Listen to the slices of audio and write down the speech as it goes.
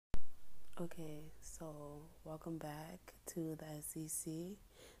Okay, so welcome back to the SEC,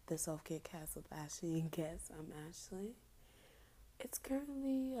 the Self Care Cast with Ashley and Guess. I'm Ashley. It's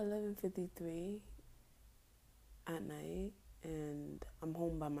currently 11:53 at night, and I'm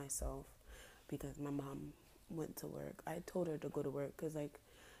home by myself because my mom went to work. I told her to go to work because I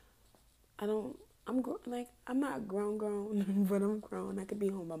don't. I'm not grown, but I'm grown. I could be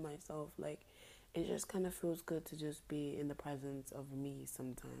home by myself. It just kind of feels good to just be in the presence of me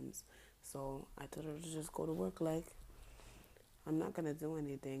sometimes. So I told her to just go to work. I'm not gonna do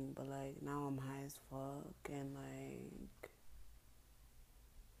anything, but now I'm high as fuck and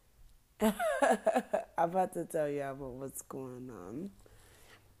I'm about to tell you about what's going on.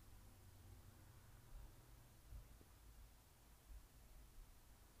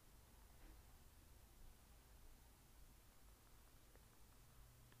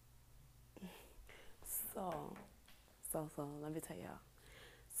 So, so let me tell y'all.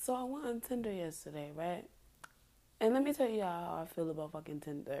 So I went on Tinder yesterday, right? And let me tell you how I feel about fucking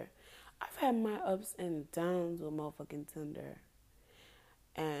Tinder. I've had my ups and downs with motherfucking Tinder.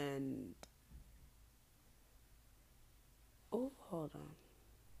 And oh, hold on.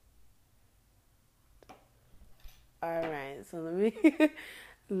 All right, so let me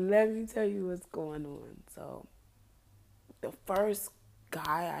let me tell you what's going on. So the first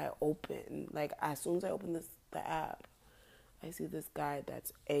guy I opened, as soon as I open the app, I see this guy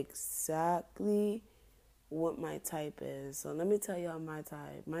that's exactly what my type is. So let me tell y'all my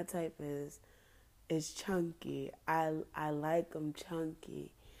type. My type is chunky. I like them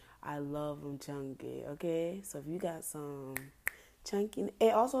chunky. I love them chunky. Okay, so if you got some chunky,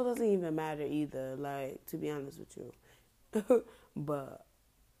 it also doesn't even matter either. To be honest with you, but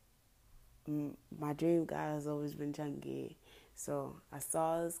my dream guy has always been chunky. So I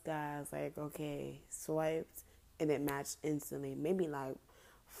saw this guy. I was like, okay, swiped, and it matched instantly. Maybe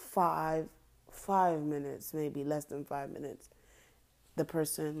 5 minutes, maybe less than 5 minutes. The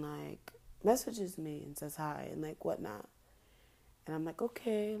person messages me and says hi and whatnot. And I'm like,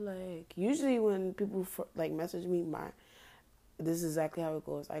 okay, usually when people message me, this is exactly how it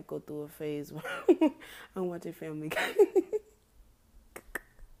goes. I go through a phase where I'm watching Family Guy.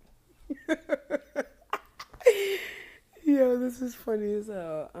 Yo, this is funny as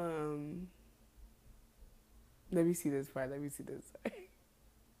hell. Let me see this part. Let me see this.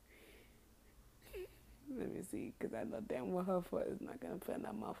 Let me see, because I know damn well her foot is not going to fit in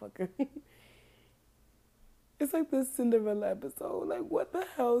that motherfucker. It's like the Cinderella episode. What the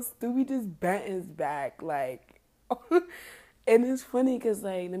hell? Stewie just bent his back. And it's funny because,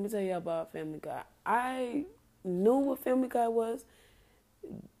 let me tell you about Family Guy. I knew what Family Guy was,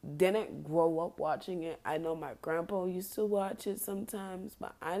 didn't grow up watching it. I know my grandpa used to watch it sometimes,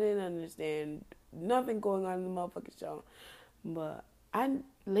 but I didn't understand nothing going on in the motherfucking show. But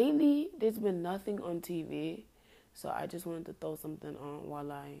lately there's been nothing on TV, so I just wanted to throw something on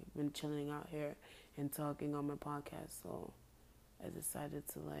while I've been chilling out here and talking on my podcast. So I decided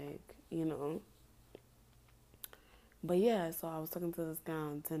to But yeah, so I was talking to this guy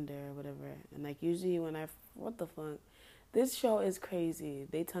on Tinder or whatever, and usually what the fuck, this show is crazy.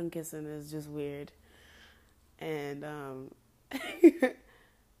 They tongue kissing is just weird, and what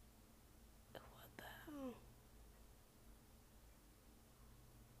the hell?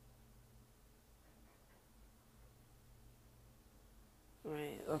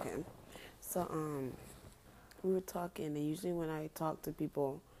 Right? Okay. So we were talking, and usually when I talk to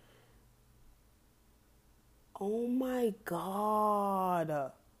people, oh my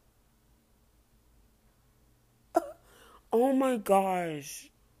god, oh my gosh,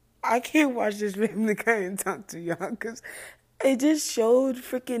 I can't watch this Family Guy and talk to y'all because it just showed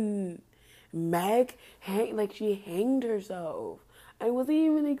freaking Meg she hanged herself. I wasn't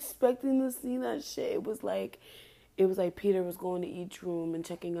even expecting to see that shit. It was like Peter was going to each room and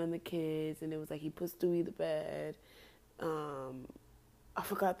checking on the kids, and it was like he put Stewie to bed. Um, I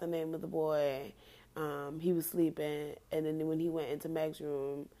forgot the name of the boy. He was sleeping, and then when he went into Meg's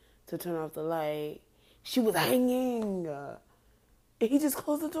room to turn off the light, she was hanging. And he just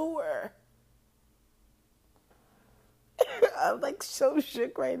closed the door. I'm so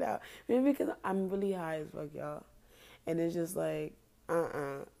shook right now. Maybe because I'm really high as fuck, y'all. And it's just But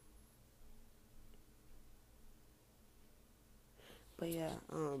yeah,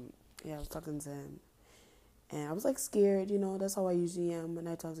 I was talking to him. And I was scared, that's how I usually am when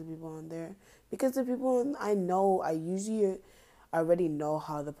I talk to people on there. Because the people I know, I usually already know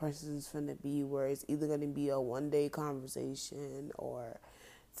how the person's gonna be, where it's either gonna be a 1 day conversation or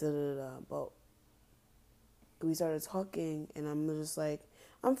da da da. But we started talking, and I'm just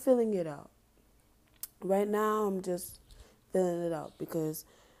I'm feeling it out. Right now, I'm just feeling it out because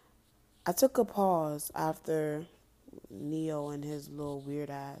I took a pause after Neo and his little weird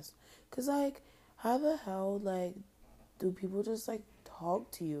ass. Cause like, how the hell like do people just like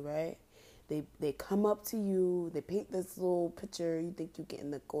talk to you, right? They come up to you, they paint this little picture, you think you're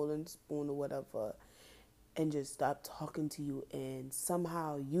getting the golden spoon or whatever, and just stop talking to you, and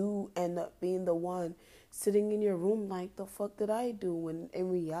somehow you end up being the one sitting in your room like, the fuck did I do? When in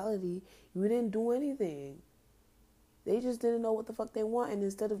reality you didn't do anything. They just didn't know what the fuck they want, and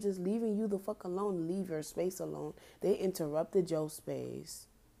instead of just leaving you the fuck alone, leave your space alone, they interrupted your space.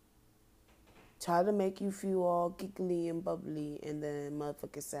 Try to make you feel all giggly and bubbly, and then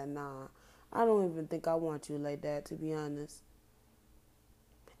motherfucker said, nah, I don't even think I want you like that, to be honest.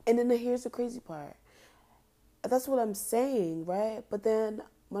 And then here's the crazy part. That's what I'm saying, right? But then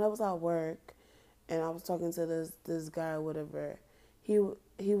when I was at work and I was talking to this guy or whatever, he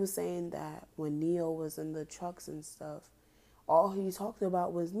was saying that when Neo was in the trucks and stuff, all he talked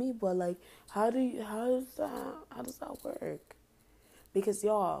about was me. But like, how does that work? Because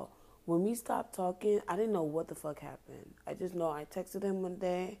y'all, when we stopped talking, I didn't know what the fuck happened. I just know I texted him one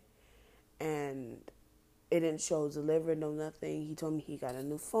day, and it didn't show delivered, no nothing. He told me he got a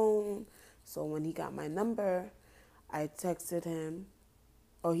new phone. So when he got my number, I texted him.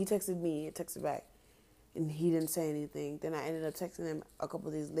 Oh, he texted me. I texted back. And he didn't say anything. Then I ended up texting him a couple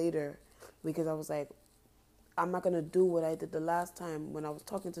of days later because I was like, I'm not going to do what I did the last time when I was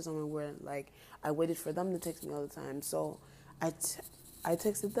talking to someone where, like, I waited for them to text me all the time. So I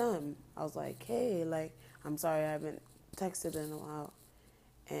texted them. I was like, hey, like, I'm sorry I haven't texted in a while.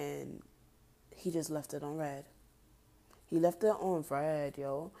 And he just left it on red. He left it on red,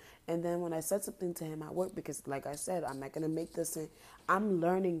 yo. And then when I said something to him at work, because like I said, I'm not going to make this in, I'm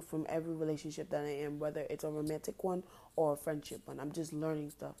learning from every relationship that I am, whether it's a romantic one or a friendship one. I'm just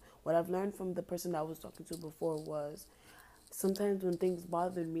learning stuff. What I've learned from the person that I was talking to before was sometimes when things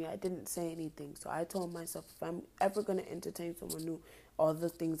bothered me, I didn't say anything. So I told myself, if I'm ever going to entertain someone new, all the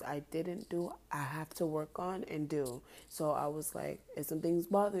things I didn't do, I have to work on and do. So I was like, if something's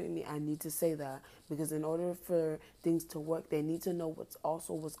bothering me, I need to say that. Because in order for things to work, they need to know what's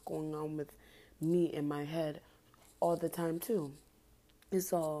going on with me in my head all the time too. And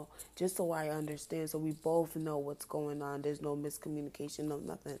so, just so I understand, so we both know what's going on. There's no miscommunication, no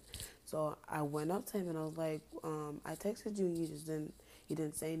nothing. So I went up to him and I was like, I texted you and you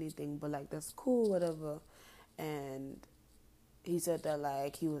didn't say anything, but like, that's cool, whatever. And he said that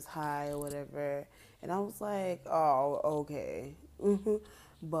like he was high or whatever. And I was like, oh, okay.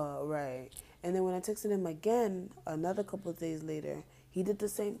 But, right. And then when I texted him again, another couple of days later, he did the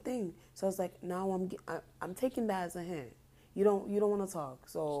same thing. So I was like, now I'm taking that as a hint. You don't want to talk.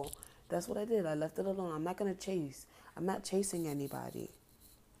 So that's what I did. I left it alone. I'm not going to chase. I'm not chasing anybody.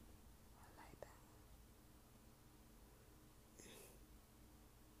 I like that.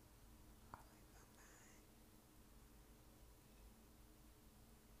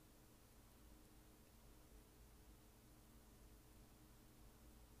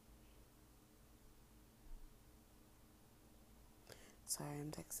 Sorry,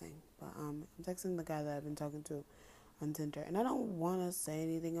 I'm texting. But I'm texting the guy that I've been talking to on Tinder. And I don't want to say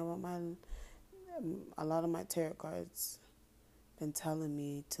anything about a lot of my tarot cards been telling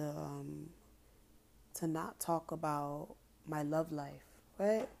me to not talk about my love life,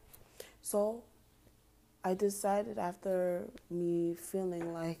 right? So I decided after me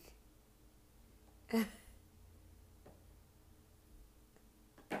feeling like all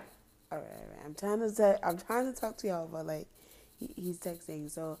right. I'm trying to talk to y'all, but like he's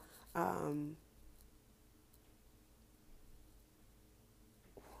texting. So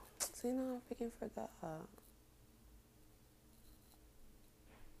so I freaking forgot.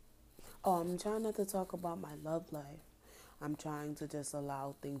 Oh, I'm trying not to talk about my love life. I'm trying to just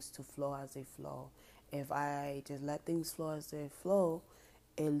allow things to flow as they flow. If I just let things flow as they flow,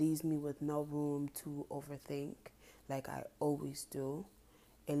 it leaves me with no room to overthink like I always do.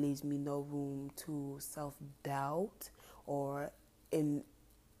 It leaves me no room to self-doubt or in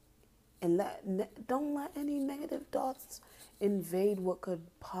and don't let any negative thoughts invade what could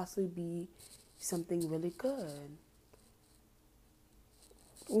possibly be something really good.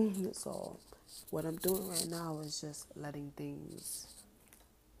 So what I'm doing right now is just I'm letting things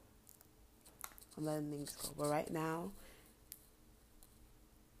go. But right now,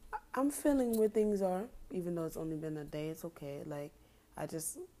 I'm feeling where things are, even though it's only been a day. It's okay. Like, I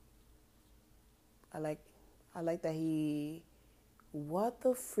just, I like, I like that he. What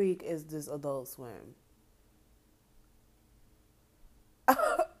the freak is this Adult Swim?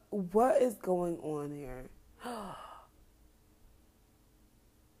 What is going on here?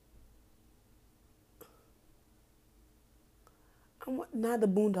 Now the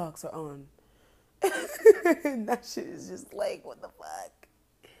Boondocks are on. That shit is just like, what the fuck?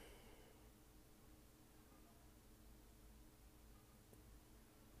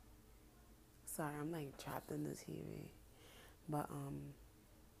 Sorry, I'm like trapped in the TV. But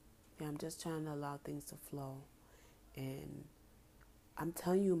yeah, I'm just trying to allow things to flow. And I'm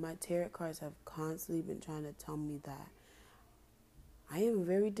telling you, my tarot cards have constantly been trying to tell me that I am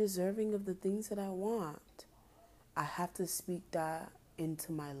very deserving of the things that I want. I have to speak that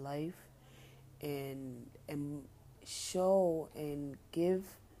into my life and show and give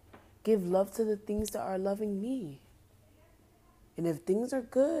love to the things that are loving me. And if things are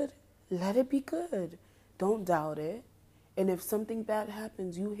good, let it be good. Don't doubt it. And if something bad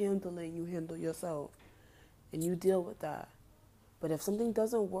happens, you handle it and you handle yourself. And you deal with that. But if something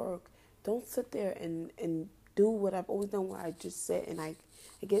doesn't work, don't sit there and do what I've always done, where I just sit and I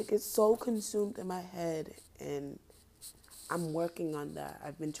get so consumed in my head. And I'm working on that.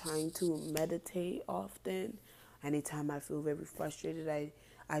 I've been trying to meditate often. Anytime I feel very frustrated,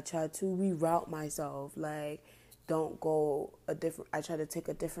 I try to reroute myself. Like, don't go I try to take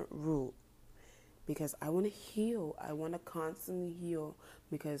a different route. Because I want to heal. I want to constantly heal.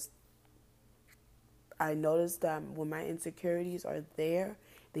 Because I notice that when my insecurities are there,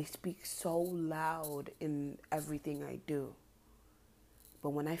 they speak so loud in everything I do.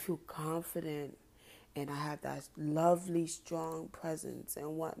 But when I feel confident and I have that lovely, strong presence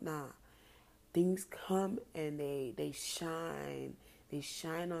and whatnot, things come and they shine. They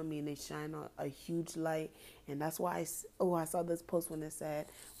shine on me and they shine on a huge light. And that's why I saw this post when it said,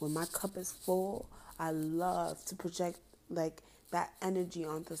 when my cup is full, I love to project like that energy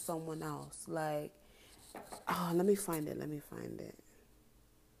onto someone else. Like, oh, let me find it.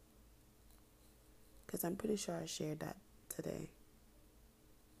 Because I'm pretty sure I shared that today.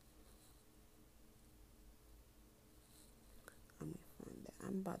 Let me find it.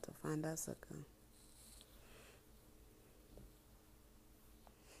 I'm about to find that sucker.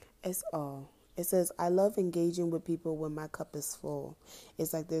 It says, I love engaging with people when my cup is full.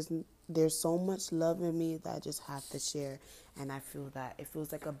 It's like there's so much love in me that I just have to share. And I feel that. It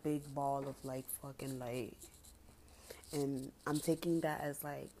feels like a big ball of like fucking light. And I'm taking that as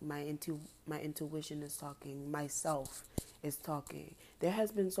like my intuition is talking. Myself is talking. There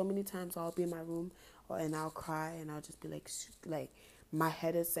has been so many times I'll be in my room and I'll cry and I'll just be like my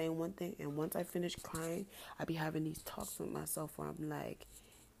head is saying one thing. And once I finish crying, I'll be having these talks with myself where I'm like,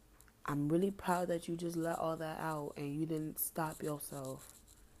 I'm really proud that you just let all that out and you didn't stop yourself.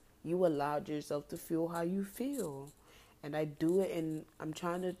 You allowed yourself to feel how you feel. And I'm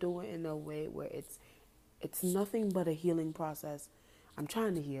trying to do it in a way where it's nothing but a healing process. I'm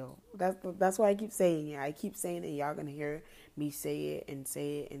trying to heal. That's why I keep saying it. I keep saying it. Y'all gonna hear me say it and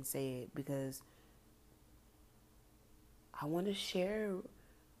say it and say it because I want to share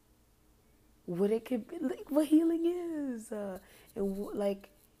what it could be, like, what healing is, and like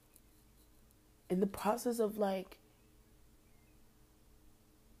in the process of like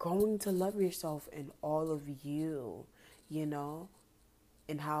growing to love yourself and all of you,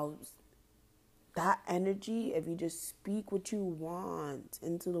 and how that energy, if you just speak what you want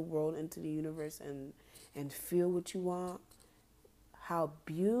into the world, into the universe, and feel what you want, how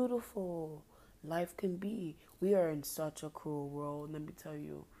beautiful life can be. We are in such a cruel world, let me tell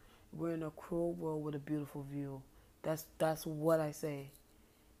you. We're in a cruel world with a beautiful view. That's what I say.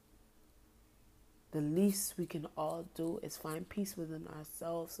 The least we can all do is find peace within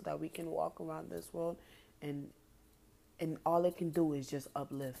ourselves so that we can walk around this world and all it can do is just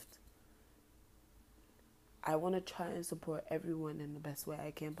uplift. I want to try and support everyone in the best way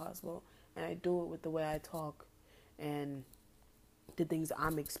I can possible. And I do it with the way I talk and the things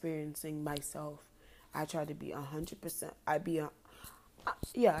I'm experiencing myself. I try to be 100%. I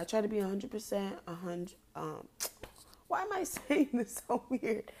try to be 100%, 100. Why am I saying this so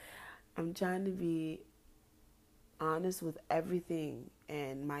weird? I'm trying to be honest with everything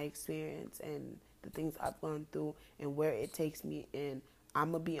and my experience and the things I've gone through and where it takes me. And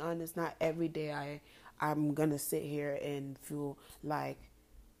I'm going to be honest, not every day I'm going to sit here and feel like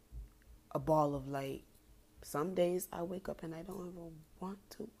a ball of light. Some days I wake up and I don't even want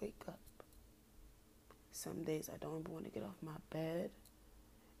to wake up. Some days I don't even want to get off my bed.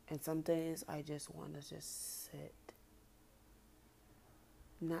 And some days I just want to just sit.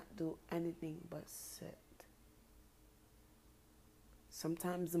 Not do anything but sit.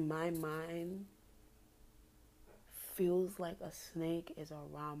 Sometimes my mind feels like a snake is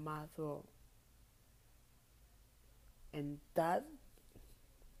around my throat. And that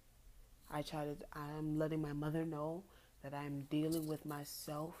I'm letting my mother know that I'm dealing with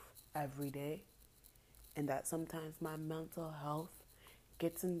myself every day. And that sometimes my mental health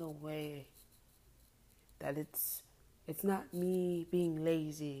gets in the way. That it's not me being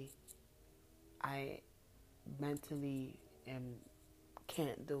lazy. I mentally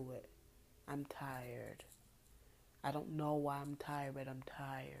can't do it. I'm tired. I don't know why I'm tired, but I'm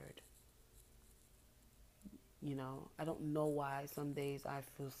tired. I don't know why some days I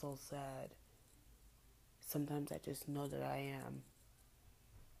feel so sad. Sometimes I just know that I am.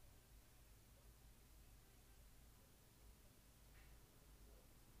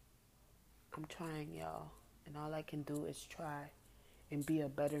 I'm trying, y'all. And all I can do is try and be a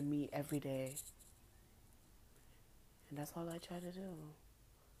better me every day. And that's all I try to do.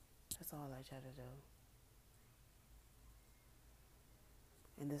 That's all I try to do.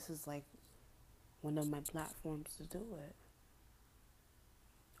 And this is like one of my platforms to do it.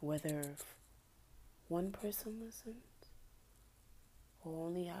 Whether one person listens, or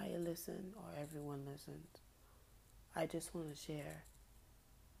only I listen, or everyone listens, I just want to share.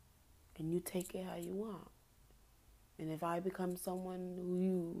 And you take it how you want. And if I become someone who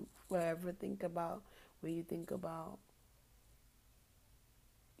you forever think about when you think about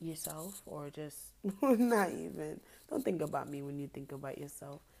yourself, or just not even, don't think about me when you think about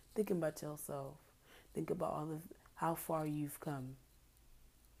yourself. Think about yourself. Think about how far you've come.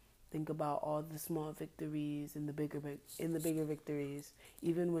 Think about all the small victories and the bigger victories,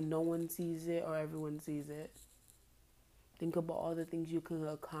 even when no one sees it or everyone sees it. Think about all the things you can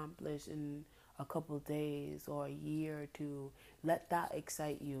accomplish in a couple of days or a year or two. Let that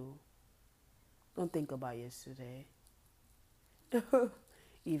excite you. Don't think about yesterday.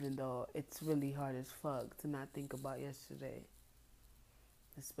 Even though it's really hard as fuck to not think about yesterday.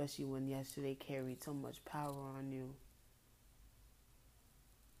 Especially when yesterday carried so much power on you.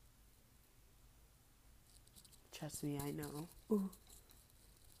 Trust me, I know. Ooh.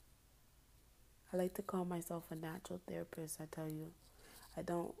 I like to call myself a natural therapist, I tell you.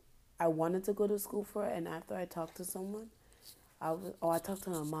 I wanted to go to school for it, and after I talked to someone, I talked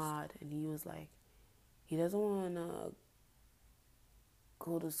to Ahmad, and he was like, he doesn't want to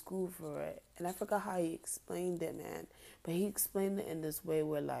go to school for it. And I forgot how he explained it, man. But he explained it in this way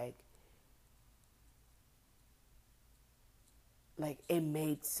where, like it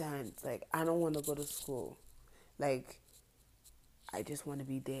made sense. Like, I don't want to go to school. Like, I just want to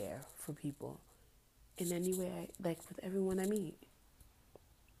be there for people. In any way, with everyone I meet.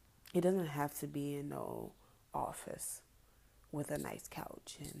 It doesn't have to be in no office with a nice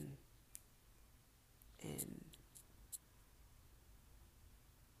couch and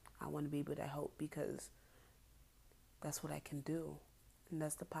I want to be able to help because that's what I can do. And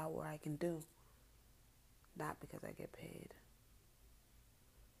that's the power I can do. Not because I get paid.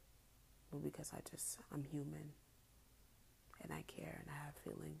 But because I'm human. And I care and I have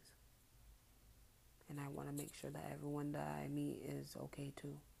feelings. And I want to make sure that everyone that I meet is okay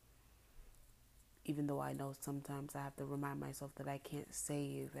too. Even though I know sometimes I have to remind myself that I can't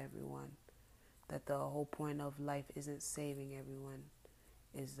save everyone. That the whole point of life isn't saving everyone.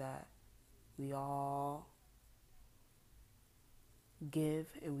 Is that we all give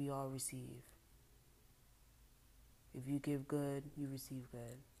and we all receive. If you give good, you receive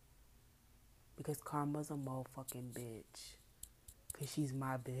good. Because karma's a motherfucking bitch. Because she's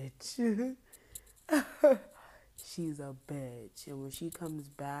my bitch. She's a bitch. And when she comes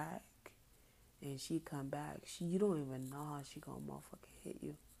back, you don't even know how she gonna motherfucking hit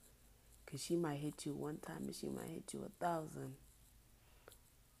you. Because she might hit you one time and she might hit you 1,000.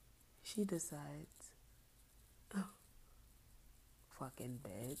 She decides. Oh, fucking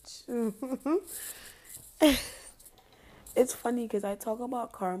bitch. It's funny because I talk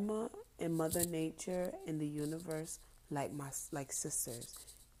about karma and Mother Nature and the universe like sisters.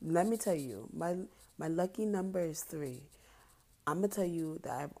 Let me tell you, my lucky number is 3. I'm going to tell you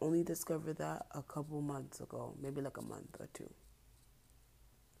that I've only discovered that a couple months ago, maybe like a month or 2.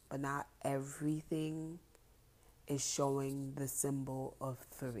 But not everything is showing the symbol of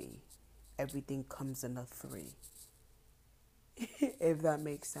 3. Everything comes in a 3. If that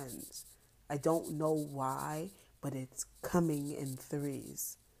makes sense. I don't know why, but it's coming in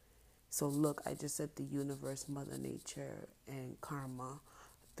 3s. So look, I just said the universe, Mother Nature, and karma,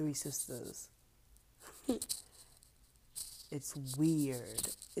 3 sisters. It's weird.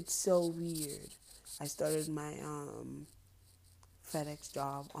 It's so weird. I started my FedEx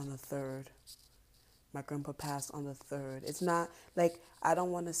job on the 3rd. My grandpa passed on the 3rd. It's not I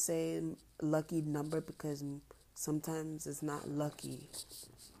don't want to say lucky number because sometimes it's not lucky.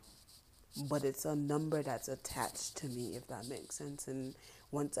 But it's a number that's attached to me, if that makes sense. And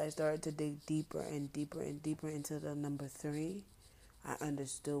once I started to dig deeper and deeper and deeper into the number 3, I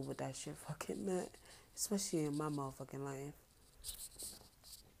understood what that shit fucking meant. Especially in my motherfucking life.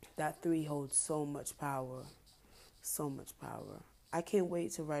 that 3 holds so much power. So much power. I can't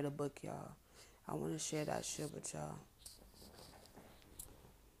wait to write a book, y'all. I want to share that shit with y'all.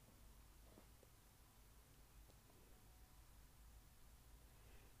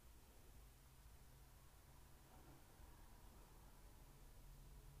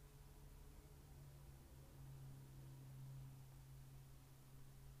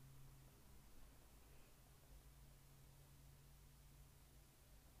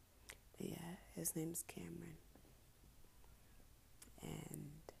 But yeah, his name's Cameron. And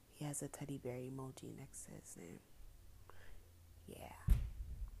he has a teddy bear emoji next to his name. Yeah.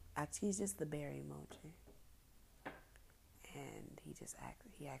 Actually, he's just the bear emoji. And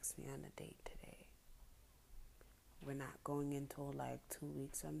he asked me on a date today. We're not going until like 2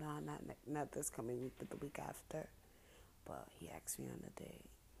 weeks from now. Not this coming week, but the week after. But he asked me on a date.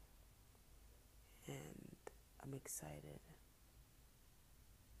 And I'm excited.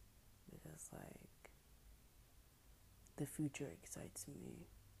 Because like the future excites me.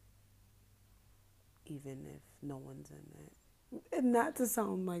 Even if no one's in it. And not to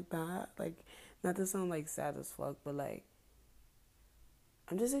sound like that. Like, not to sound like sad as fuck, but like,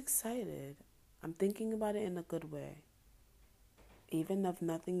 I'm just excited. I'm thinking about it in a good way. Even if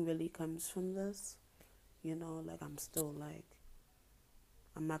nothing really comes from this, you know, like I'm still like,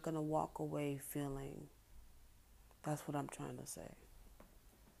 I'm not going to walk away feeling, that's what I'm trying to say.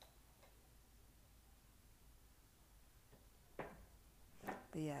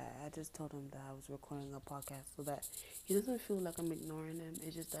 But yeah, I just told him that I was recording a podcast so that he doesn't feel like I'm ignoring him.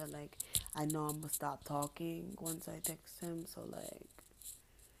 It's just that like, I know I'm going to stop talking once I text him. So like,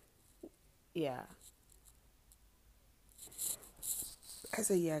 yeah. I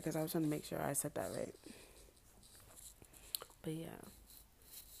said yeah because I was trying to make sure I said that right. But yeah.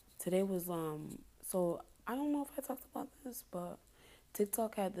 Today was, so I don't know if I talked about this, but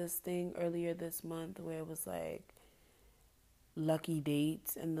TikTok had this thing earlier this month where it was like lucky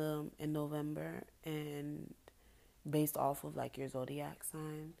dates in November and based off of like your zodiac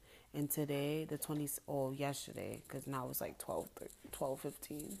sign. And today, yesterday, because now it's like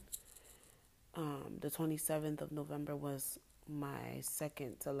 12:15. The 27th of November was my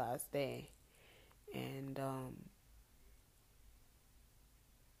second to last day. And I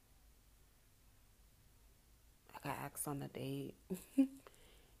got asked on a date.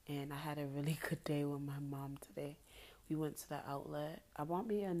 And I had a really good day with my mom today. We went to the outlet. I bought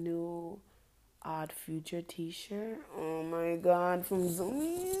me a new Odd Future t-shirt. Oh my God, from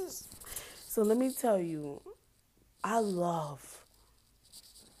Zoomies. So let me tell you, I love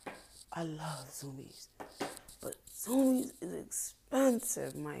Zoomies. But Zoomies is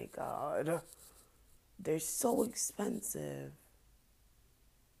expensive, my God. They're so expensive.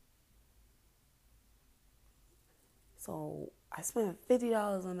 So I spent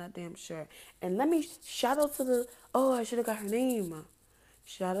 $50 on that damn shirt. And let me shout out to I should have got her name.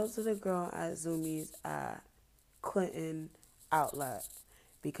 Shout out to the girl at Zoomies at Clinton Outlet.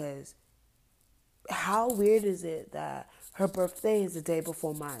 Because how weird is it that her birthday is the day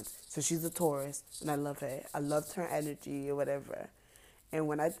before mine? So she's a Taurus, and I love it. I loved her energy or whatever. And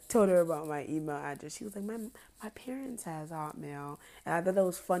when I told her about my email address, she was like, my parents has Hotmail. And I thought that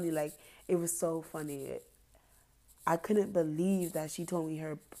was funny. Like, it was so funny. I couldn't believe that she told me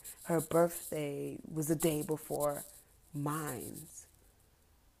her birthday was the day before mine.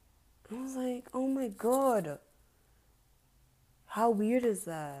 I was like, oh my God. How weird is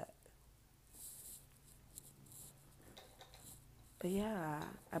that? But yeah,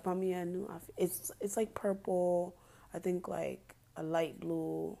 I bought me a new outfit. It's like purple, I think like a light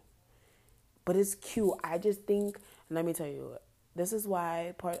blue. But it's cute. I just think, let me tell you, this is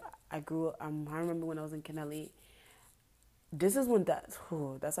why I grew up. I remember when I was in Kennelly. This is when that's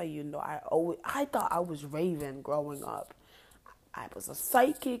how you know. I thought I was Raven growing up. I was a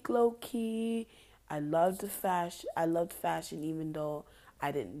psychic, low key. I loved fashion. I loved fashion, even though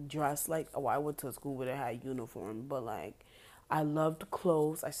I didn't dress like. Oh, I went to school where they had uniform, but like, I loved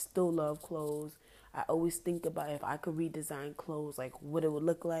clothes. I still love clothes. I always think about if I could redesign clothes, like what it would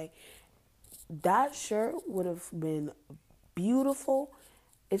look like. That shirt would have been beautiful.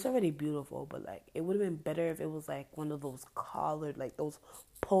 It's already beautiful, but like it would have been better if it was like one of those collared, like those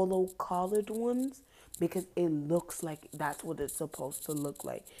polo collared ones, because it looks like that's what it's supposed to look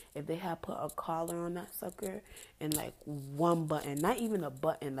like. If they had put a collar on that sucker and like one button, not even a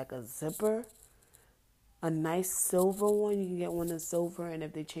button, like a zipper, a nice silver one, you can get one in silver, and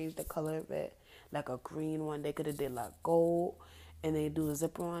if they change the color of it, like a green one, they could have did like gold, and they do a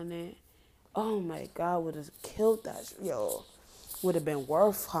zipper on it. Oh my God, would have killed that. Yo, would have been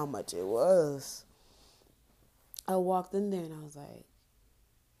worth how much it was. I walked in there and I was like,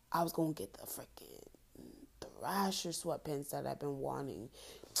 I was gonna get the freaking Thrasher sweatpants that I've been wanting.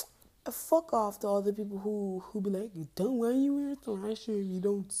 Fuck off to all the people who be like, don't why you wear Thrasher if you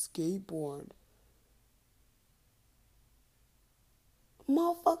don't skateboard.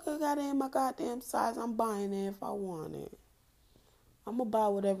 Motherfucker got it in my goddamn size. I'm buying it if I want it. I'm gonna buy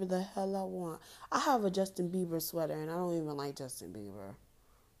whatever the hell I want. I have a Justin Bieber sweater and I don't even like Justin Bieber.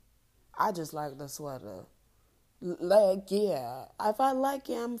 I just like the sweater. Like, yeah. If I like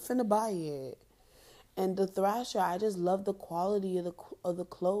it, I'm finna buy it. And the Thrasher, I just love the quality of the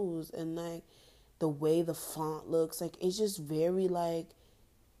clothes and like the way the font looks. Like, it's just very like,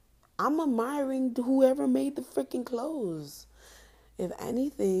 I'm admiring whoever made the freaking clothes. If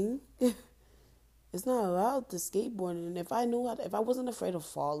anything, it's not about the skateboarding. And if I wasn't afraid of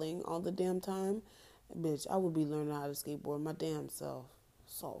falling all the damn time, bitch, I would be learning how to skateboard my damn self.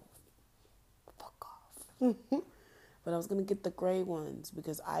 So, fuck off. But I was gonna get the gray ones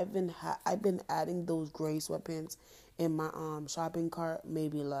because I've been adding those gray sweatpants in my shopping cart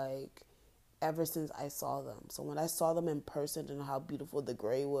maybe like ever since I saw them. So when I saw them in person and how beautiful the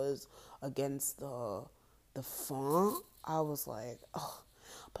gray was against the font, I was like, oh,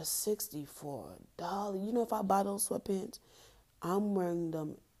 but $64. You know, if I buy those sweatpants, I'm wearing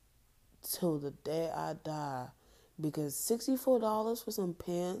them till the day I die because $64 for some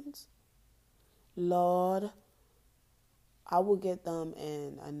pants, Lord. I will get them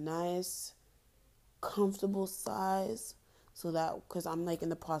in a nice, comfortable size so that, because I'm like in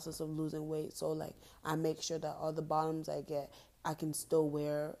the process of losing weight. So like I make sure that all the bottoms I get, I can still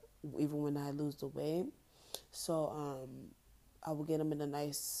wear even when I lose the weight. So I will get them in a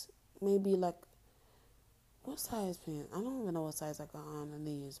nice, maybe like, what size pants? I don't even know what size I got on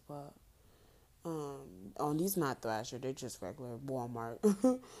these, but on these not Thrasher, they're just regular Walmart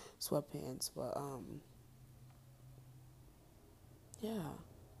sweatpants. But yeah,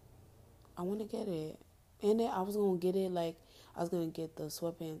 I want to get it. And then I was going to get it, like, I was going to get the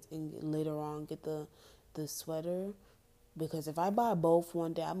sweatpants and later on get the sweater. Because if I buy both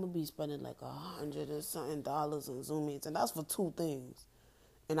one day, I'm going to be spending like $100 and something dollars in Zoom meets. And that's for two things.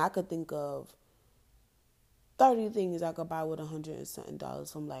 And I could think of 30 things I could buy with $100 and something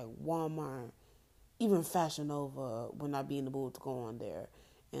dollars from like Walmart. Even Fashion Nova when I be in the mood to go on there.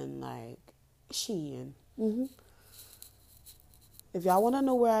 And like Shein. If y'all want to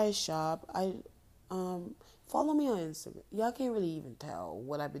know where I shop, follow me on Instagram. Y'all can't really even tell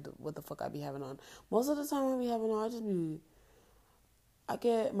what the fuck I be having on. Most of the time I be having on, I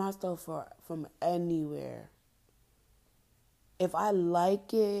get my stuff from anywhere. If I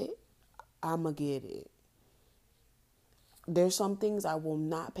like it, I'ma get it. There's some things I will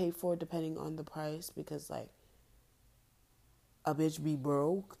not pay for depending on the price because like a bitch be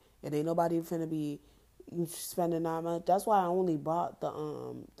broke and ain't nobody finna be spending that much. That's why I only bought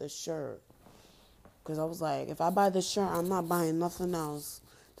the shirt. Cause I was like, if I buy the shirt, I'm not buying nothing else.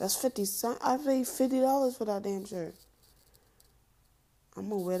 That's 50 cents. I paid $50 for that damn shirt. I'm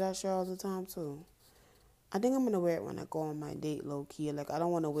gonna wear that shirt all the time too. I think I'm gonna wear it when I go on my date, low key. Like I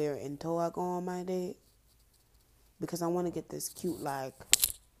don't want to wear it until I go on my date because I want to get this cute like,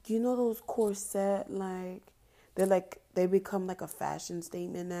 you know those corset like. They become like a fashion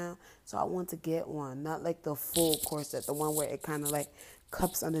statement now. So I want to get one. Not like the full corset. The one where it kind of like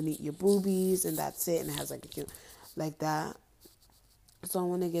cups underneath your boobies and that's it. And it has like a cute, like that. So I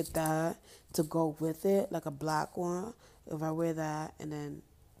want to get that to go with it. Like a black one. If I wear that and then,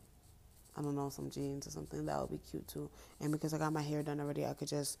 I don't know, some jeans or something, that would be cute too. And because I got my hair done already, I could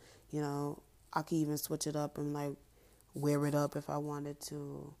just, I could even switch it up and like wear it up if I wanted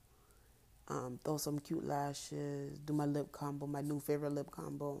to. Throw some cute lashes, do my lip combo, my new favorite lip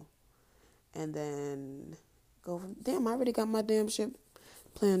combo, and then go from, damn, I already got my damn shit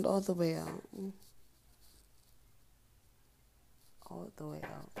planned all the way out. All the way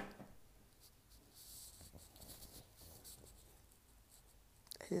out.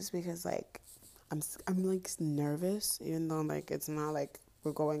 It's because like I'm like nervous, even though like it's not like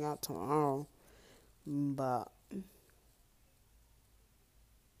we're going out tomorrow, but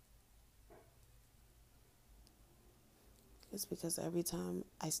it's because every time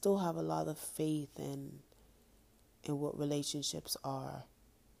I still have a lot of faith in what relationships are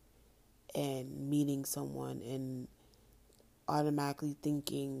and meeting someone and automatically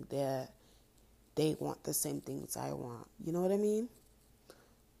thinking that they want the same things I want. You know what I mean?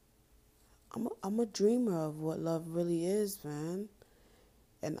 I'm a dreamer of what love really is, man.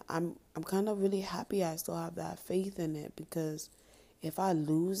 And I'm kind of really happy I still have that faith in it because if I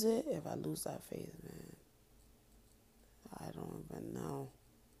lose that faith, man, I don't even know.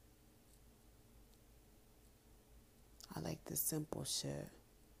 I like the simple shit.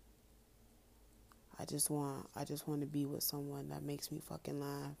 I just want to be with someone that makes me fucking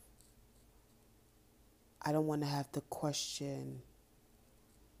laugh. I don't want to have to question.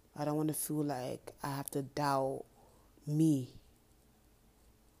 I don't want to feel like I have to doubt me.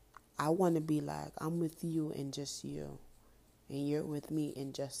 I want to be like, I'm with you and just you. And you're with me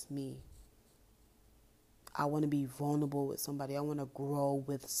and just me. I want to be vulnerable with somebody. I want to grow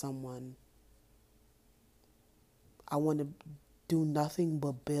with someone. I want to do nothing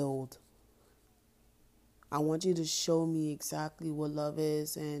but build. I want you to show me exactly what love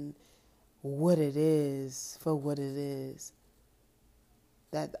is and what it is for what it is.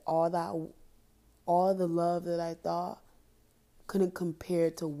 That all the love that I thought couldn't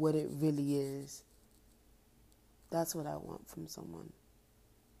compare to what it really is. That's what I want from someone.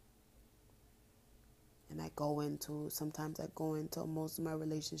 And sometimes I go into most of my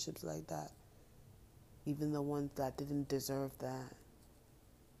relationships like that. Even the ones that didn't deserve that.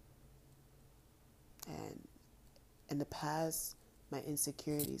 And in the past, my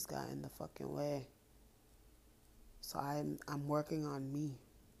insecurities got in the fucking way. So I'm working on me.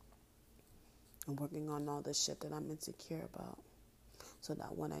 I'm working on all the shit that I'm insecure about. So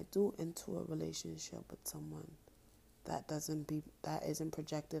that when I do enter a relationship with someone, that isn't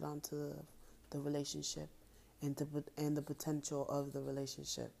projected onto the relationship and the potential of the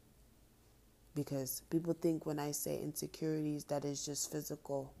relationship. Because people think when I say insecurities that it's just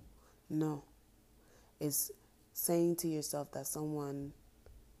physical. No. It's saying to yourself that someone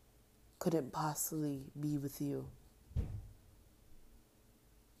couldn't possibly be with you.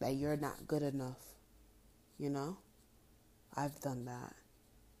 That you're not good enough. You know? I've done that.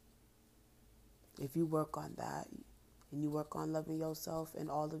 If you work on that and you work on loving yourself and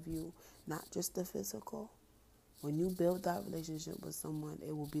all of you, not just the physical, when you build that relationship with someone,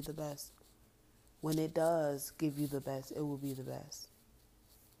 it will be the best. When it does give you the best, it will be the best.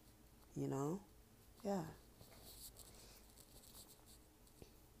 You know? Yeah.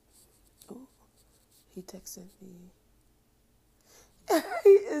 Oh, he texted me. He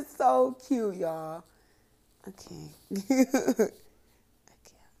is so cute, y'all. Okay.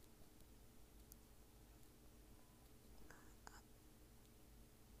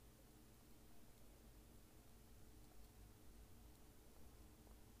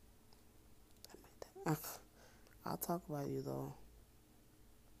 Okay. I'll talk about you though.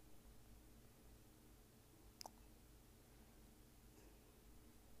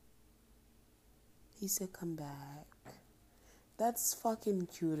 He said come back. That's fucking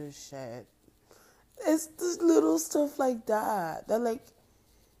cute as shit. It's just little stuff like that. That like,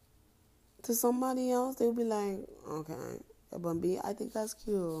 to somebody else, they'll be like, okay. But me, I think that's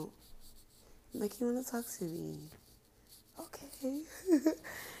cute. Like, you want to talk to me? Okay.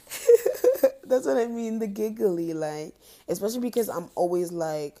 That's what I mean, the giggly, like, especially because I'm always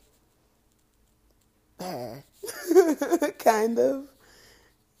like, kind of.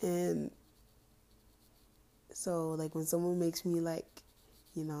 And so, like, when someone makes me, like,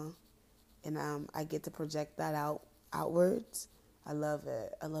 you know, and I get to project that outwards, I love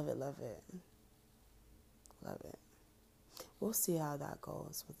it. I love it, love it. Love it. We'll see how that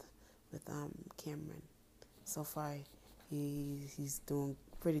goes with Cameron. So far, he's doing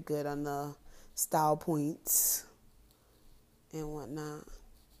pretty good on the style points and whatnot.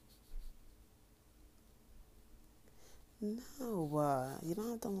 No, you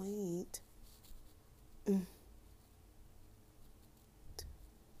don't have to wait.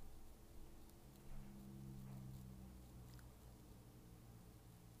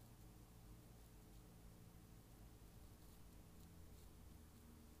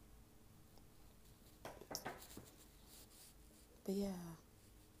 But yeah.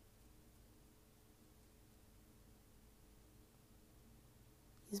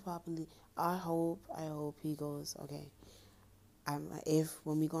 He's probably, I hope he goes, okay. If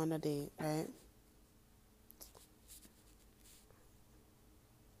when we go on a date, right?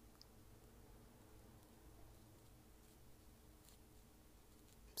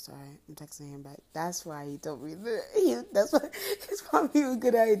 Sorry, I'm texting him back. That's why he told me that. That's why it's probably a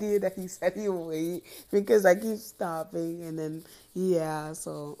good idea that he said he would wait, because I keep stopping and then yeah.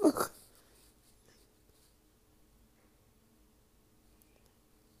 So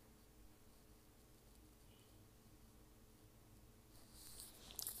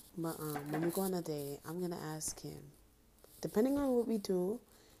but when we go on a date, I'm gonna ask him, depending on what we do,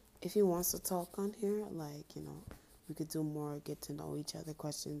 if he wants to talk on here, like, you know, we could do more get to know each other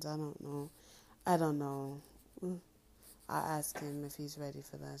questions. I don't know. I ask him if he's ready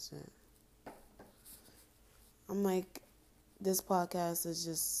for that shit. I'm like, this podcast is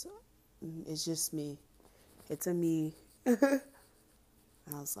just, it's just me. It's a me. I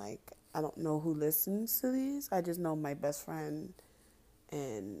I was like, I don't know who listens to these. I just know my best friend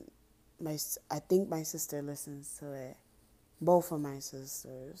and I think my sister listens to it. Both of my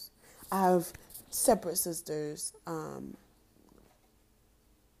sisters. I have separate sisters. I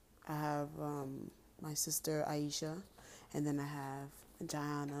have my sister Aisha, and then I have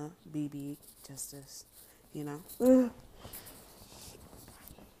Jana, BB, Justice. You know,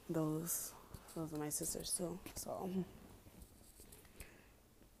 those are my sisters too. So,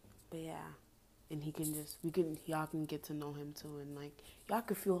 but yeah, and y'all can get to know him too, and like y'all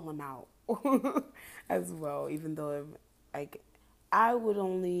can feel him out as well. Even though I would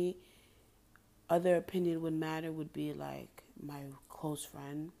only other opinion would matter would be like my close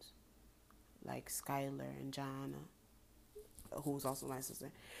friends, like Skylar and Jana, who's also my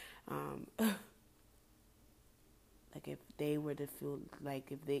sister. Like if they were to feel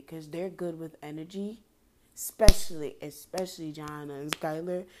like because they're good with energy, especially Jana and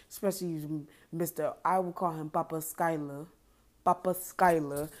Skylar, especially Mr. I would call him Papa Skylar,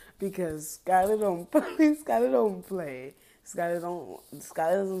 because Skylar don't play. Skylar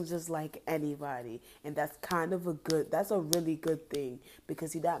don't just like anybody, and that's that's a really good thing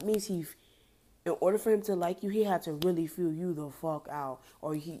because that means in order for him to like you, he had to really feel you the fuck out,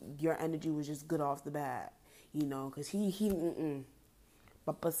 or your energy was just good off the bat, you know, because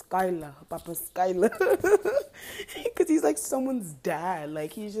Papa Skylar, because he's like someone's dad,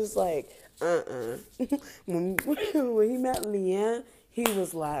 like he's just like when he met Leanne, he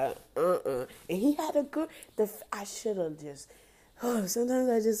was like and he had a good. I should have just.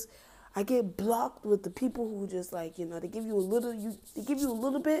 Sometimes I get blocked with the people who just like, you know, they give you a little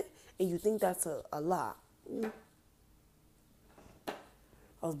bit and you think that's a lot.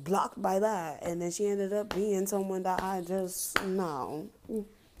 I was blocked by that, and then she ended up being someone that I just no.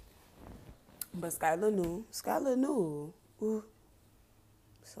 But Skylar knew. Ooh.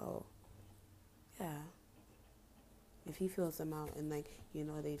 So yeah. If he feels them out and like, you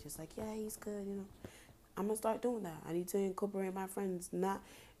know, they just like, yeah, he's good, you know. I'm going to start doing that. I need to incorporate my friends not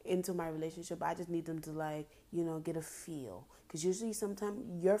into my relationship. I just need them to, like, you know, get a feel. Because usually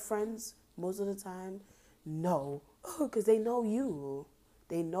sometimes your friends, most of the time, know. Because they know you.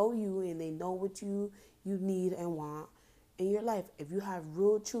 They know you and they know what you need and want in your life. If you have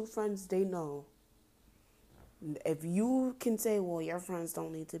real, true friends, they know. If you can say, well, your friends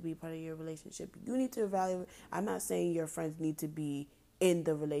don't need to be part of your relationship, you need to evaluate. I'm not saying your friends need to be in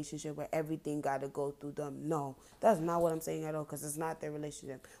the relationship where everything got to go through them. No, that's not what I'm saying at all, because it's not their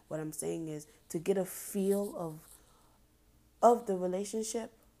relationship. What I'm saying is to get a feel of the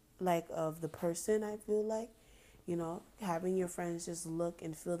relationship, like of the person. I feel like, you know, having your friends just look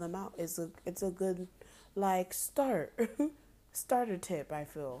and feel them out it's a good like starter tip, I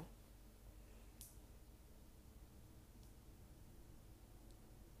feel.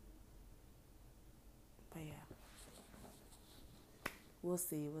 But yeah. We'll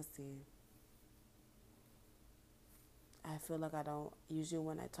see. I feel like I don't, usually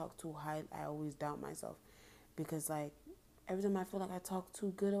when I talk too high, I always doubt myself. Because, like, every time I feel like I talk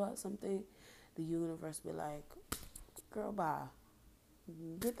too good about something, the universe be like, girl, bye.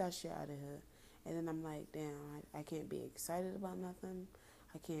 Get that shit out of here. And then I'm like, damn, I can't be excited about nothing.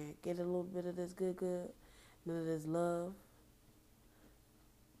 I can't get a little bit of this good, none of this love.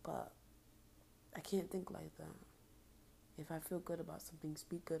 But I can't think like that. If I feel good about something,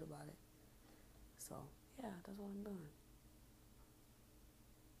 speak good about it. So, yeah, that's what I'm doing.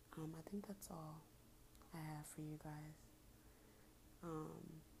 I think that's all I have for you guys.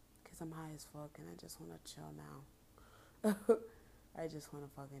 Because I'm high as fuck and I just want to chill now. I just want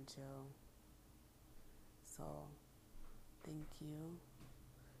to fucking chill. So, thank you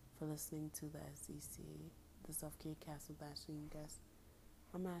for listening to the SEC, the Self-Care Cast with Ashley and Guest.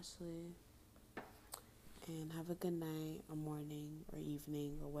 I'm Ashley. And have a good night, or morning, or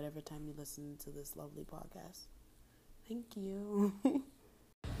evening, or whatever time you listen to this lovely podcast. Thank you.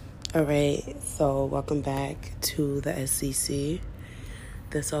 All right, so welcome back to the SCC,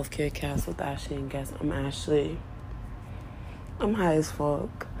 the Self-Care Cast with Ashley and Guest. I'm Ashley. I'm high as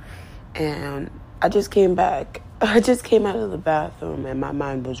fuck. And I just came out of the bathroom and my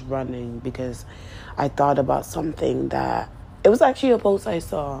mind was running because I thought about something that, it was actually a post I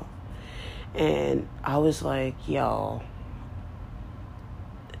saw. And I was like, yo,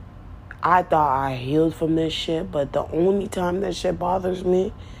 I thought I healed from this shit, but the only time that shit bothers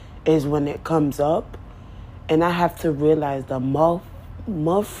me is when it comes up. And I have to realize the muff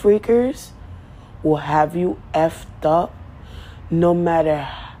freakers will have you effed up no matter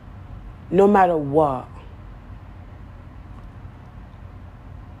what.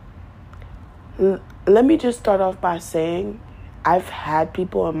 Let me just start off by saying I've had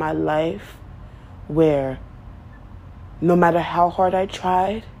people in my life where no matter how hard I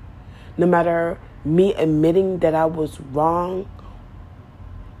tried, no matter me admitting that I was wrong,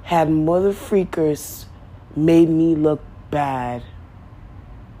 had mother freakers made me look bad.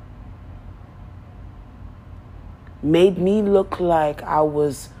 Made me look like I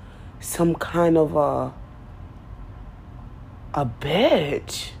was some kind of a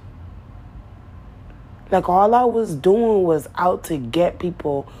bitch. Like all I was doing was out to get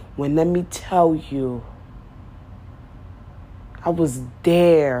people, when let me tell you, I was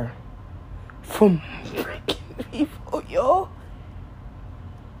there for freaking people, yo.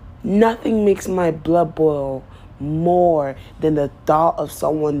 Nothing makes my blood boil more than the thought of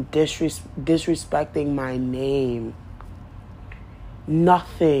someone disrespecting my name.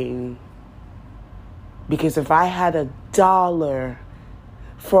 Nothing. Because if I had $1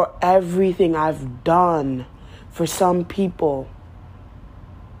 for everything I've done for some people,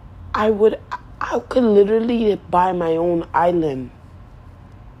 I could literally buy my own island.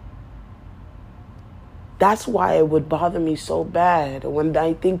 That's why it would bother me so bad when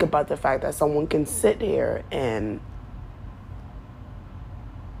I think about the fact that someone can sit here and...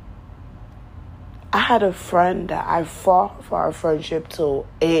 I had a friend that I fought for our friendship till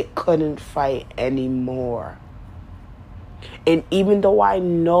it couldn't fight anymore. And even though I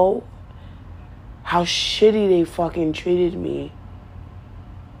know how shitty they fucking treated me,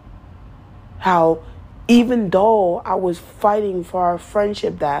 how even though I was fighting for our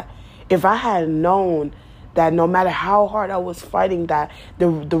friendship, that if I had known that no matter how hard I was fighting, that the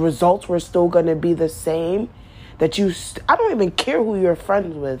results were still going to be the same, that I don't even care who you're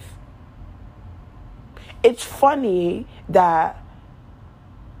friends with. It's funny that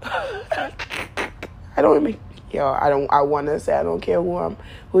I want to say I don't care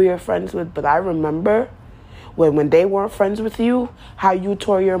who you're friends with, but I remember when they weren't friends with you, how you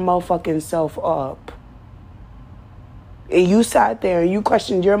tore your motherfucking self up. And you sat there and you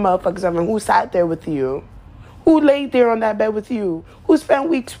questioned your motherfucking self, and who sat there with you? Who laid there on that bed with you? Who spent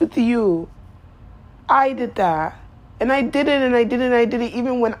weeks with you? I did that. And I did it, and I did it, and I did it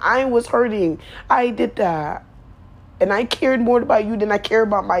even when I was hurting. I did that. And I cared more about you than I cared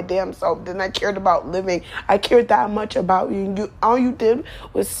about my damn self, than I cared about living. I cared that much about you. All you did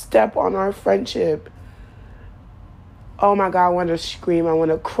was step on our friendship. Oh my God, I want to scream. I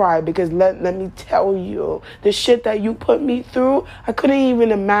want to cry, because let me tell you, the shit that you put me through, I couldn't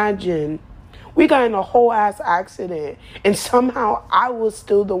even imagine. We got in a whole ass accident, and somehow I was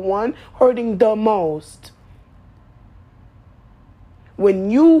still the one hurting the most.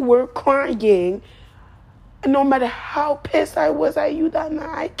 When you were crying, and no matter how pissed I was at you that night,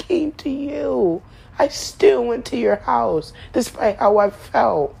 I came to you. I still went to your house, despite how I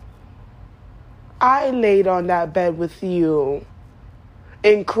felt. I laid on that bed with you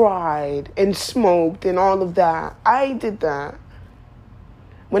and cried and smoked and all of that. I did that.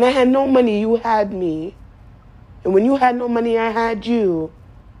 When I had no money, you had me. And when you had no money, I had you.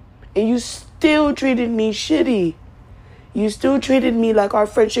 And you still treated me shitty. You still treated me like our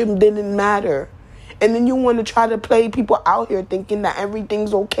friendship didn't matter. And then you want to try to play people out here thinking that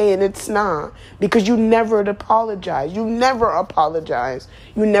everything's okay, and it's not. Because you never apologize. You never apologize.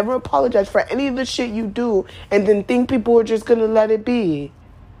 You never apologize for any of the shit you do, and then think people are just going to let it be.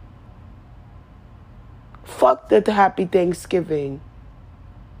 Fuck the happy Thanksgiving.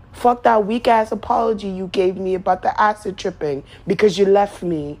 Fuck that weak-ass apology you gave me about the acid tripping because you left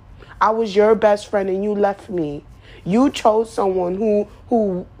me. I was your best friend and you left me. You chose someone who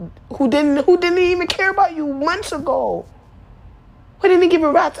didn't even care about you months ago. Who didn't give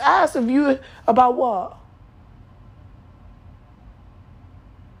a rat's ass of you about what?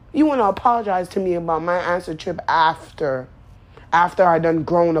 You want to apologize to me about my acid trip after I done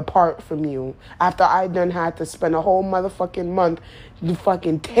grown apart from you. After I done had to spend a whole motherfucking month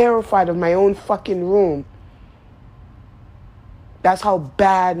fucking terrified of my own fucking room. That's how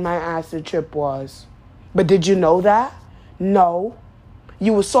bad my acid trip was. But did you know that? No.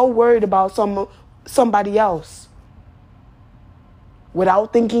 You were so worried about somebody else.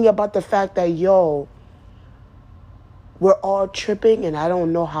 Without thinking about the fact that, we're all tripping and I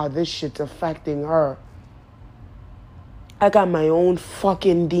don't know how this shit's affecting her. I got my own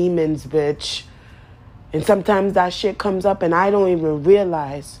fucking demons, bitch. And sometimes that shit comes up and I don't even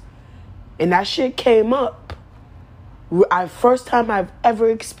realize. And that shit came up. First time I've ever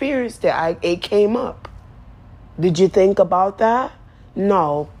experienced it, it came up. Did you think about that?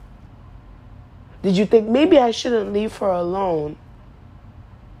 No. Did you think maybe I shouldn't leave her alone?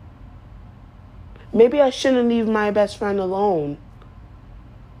 Maybe I shouldn't leave my best friend alone.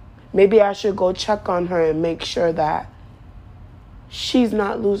 Maybe I should go check on her and make sure that She's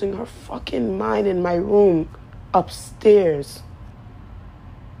not losing her fucking mind in my room upstairs.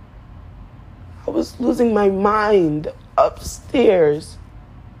 I was losing my mind upstairs.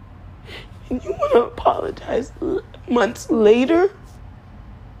 And you want to apologize months later?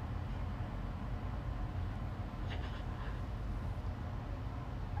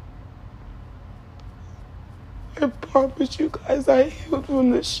 I promise you guys I healed from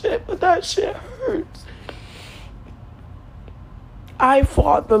this shit, but that shit hurts. I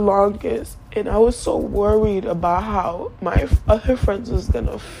fought the longest, and I was so worried about how my other friends was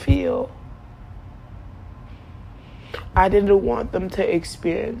gonna feel. I didn't want them to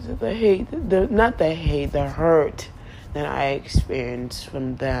experience the hate, the hurt that I experienced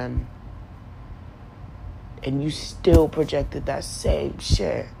from them. And you still projected that same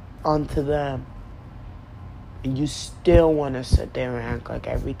shit onto them. And you still want to sit there and act like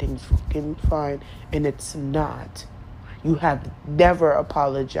everything's fucking fine. And it's not. You have never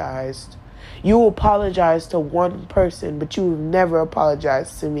apologized. You apologized to one person, but you never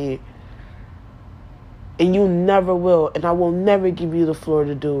apologized to me. And you never will. And I will never give you the floor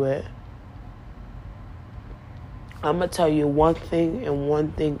to do it. I'm going to tell you one thing and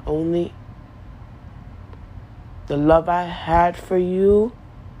one thing only. The love I had for you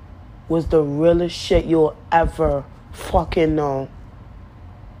was the realest shit you'll ever fucking know.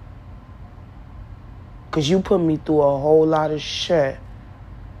 Because you put me through a whole lot of shit.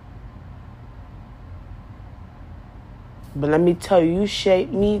 But let me tell you, you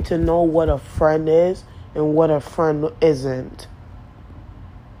shaped me to know what a friend is and what a friend isn't.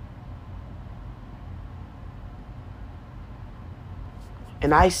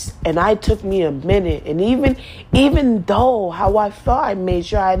 And I took me a minute, and even though how I felt, I made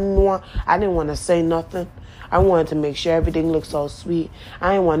sure I didn't want to say nothing. I wanted to make sure everything looked so sweet.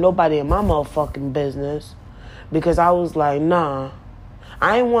 I didn't want nobody in my motherfucking business, because I was like, nah,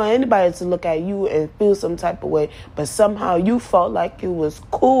 I didn't want anybody to look at you and feel some type of way. But somehow you felt like it was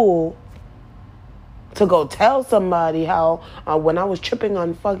cool to go tell somebody how when I was tripping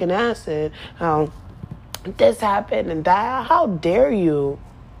on fucking acid, how this happened and that. How dare you?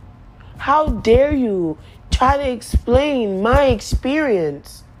 How dare you try to explain my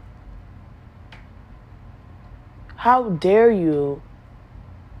experience? How dare you?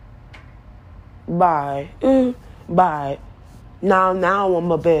 Bye. Bye. Now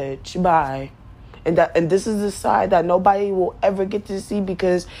I'm a bitch. Bye. And this is the side that nobody will ever get to see,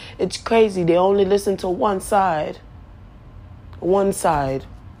 because it's crazy. They only listen to one side. One side.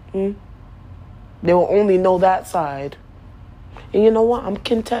 They will only know that side. And you know what? I'm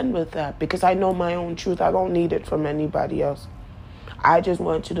content with that, because I know my own truth. I don't need it from anybody else. I just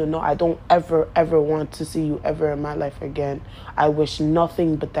want you to know I don't ever want to see you ever in my life again. I wish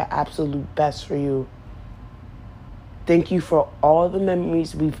nothing but the absolute best for you. Thank you for all the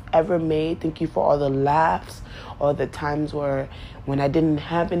memories we've ever made. Thank you for all the laughs, all the times when I didn't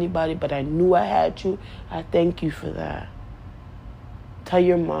have anybody, but I knew I had you. I thank you for that. Tell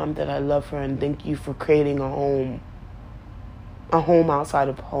your mom that I love her, and thank you for creating a home outside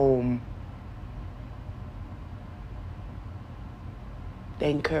of home.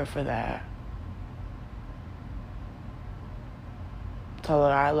 Thank her for that. Tell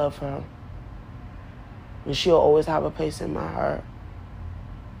her I love her. And she'll always have a place in my heart.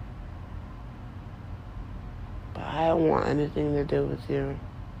 But I don't want anything to do with you.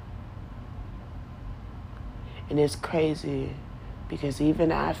 And it's crazy, because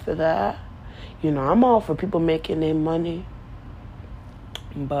even after that, I'm all for people making their money.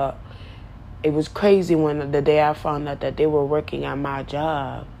 But it was crazy when the day I found out that they were working at my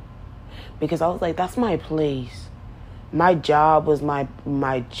job. Because I was like, that's my place. My job was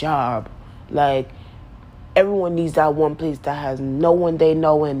my job. Like, everyone needs that one place that has no one they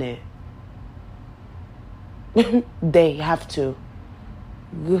know in it. They have to.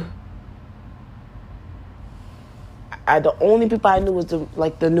 The only people I knew was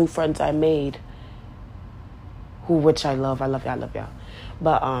the new friends I made, which I love. I love y'all.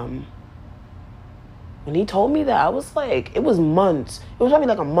 But when he told me that, I was like, it was months. It was probably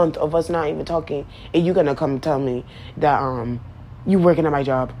like a month of us not even talking, and you gonna come tell me that you working at my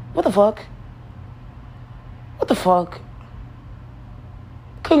job? What the fuck? What the fuck?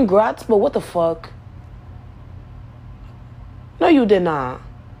 Congrats, but what the fuck? No, you did not.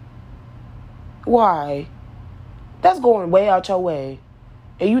 Why? That's going way out your way.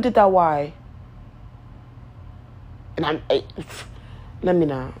 And you did that, why? And let me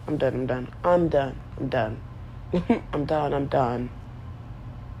know. I'm done. I'm done.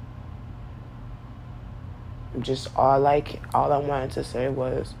 All I wanted to say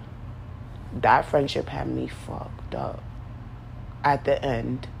was that friendship had me fucked up. at the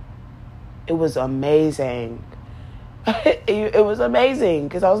end. It was amazing. It was amazing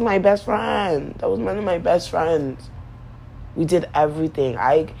because I was my best friend. That was one of my best friends. We did everything.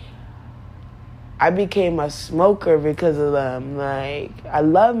 I became a smoker because of them. Like, I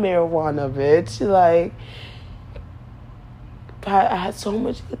love marijuana, bitch. Like, I had so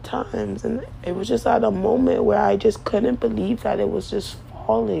much good times. And it was just at a moment where I just couldn't believe that it was just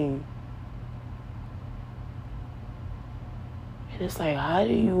falling. And it's like, how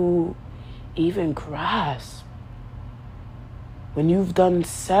do you even grasp? When you've done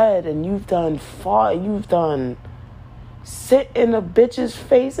said and you've done fought, you've done sit in a bitch's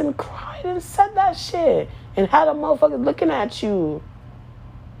face and cried and said that shit and had a motherfucker looking at you.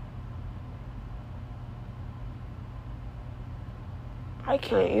 I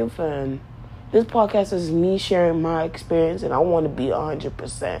can't even. This podcast is me sharing my experience, and I want to be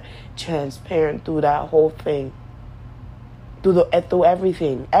 100% transparent through that whole thing. Through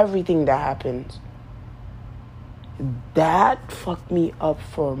everything that happens. That fucked me up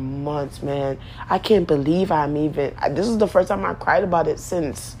for months, man. I can't believe this is the first time I cried about it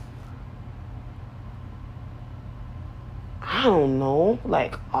since, I don't know,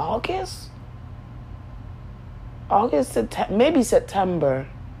 like August, September, maybe September.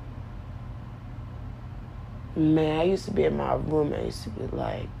 Man, I used to be in my room. I used to be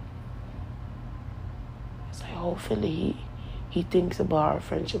like, it's like, hopefully he thinks about our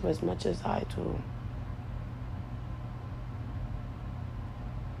friendship as much as I do.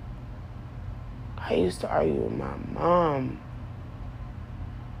 I used to argue with my mom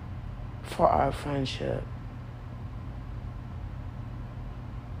for our friendship.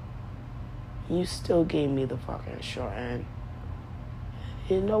 You still gave me the fucking short end.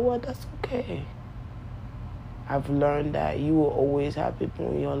 You know what? That's okay. I've learned that you will always have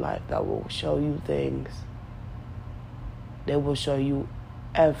people in your life that will show you things. They will show you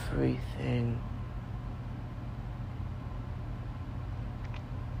everything.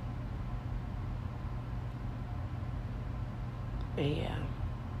 Yeah.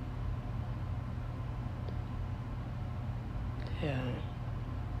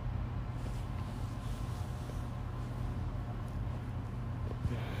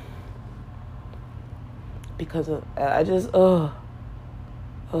 Because I just,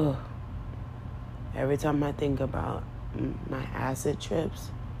 every time I think about my acid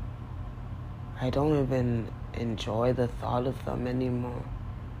trips, I don't even enjoy the thought of them anymore.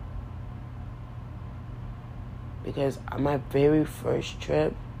 Because on my very first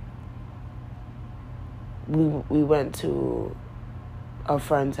trip, we went to a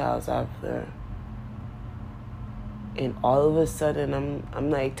friend's house after, and all of a sudden I'm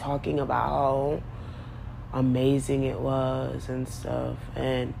like talking about how amazing it was and stuff,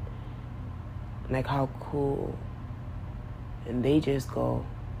 and like how cool, and they just go,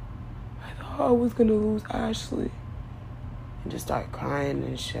 I thought I was gonna lose Ashley, and just start crying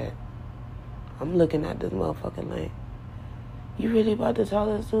and shit. I'm looking at this motherfucker like, you really about to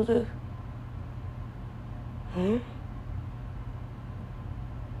tell us to do this?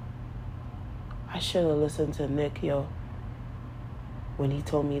 I should have listened to Nick, yo, when he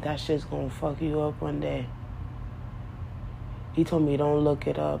told me that shit's gonna fuck you up one day. He told me don't look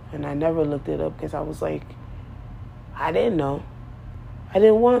it up, and I never looked it up because I was like, I didn't know. I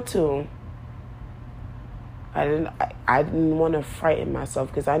didn't want to. I didn't want to frighten myself,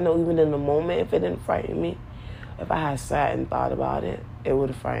 because I know even in the moment, if it didn't frighten me, if I had sat and thought about it, it would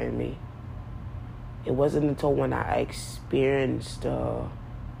have frightened me. It wasn't until when I experienced how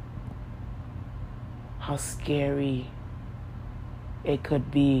scary it could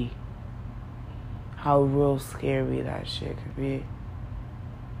be, how real scary that shit could be.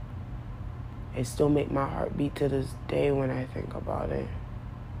 It still make my heart beat to this day when I think about it.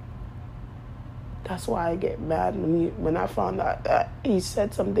 That's why I get mad when I found out that he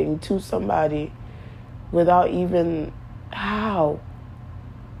said something to somebody without even, how?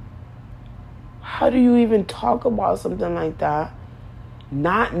 How do you even talk about something like that?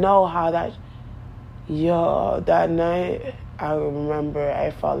 Not know how that, that night, I remember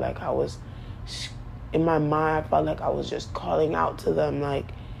I felt like I was, in my mind, I felt like I was just calling out to them,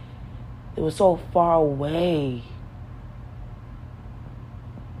 like, it was so far away.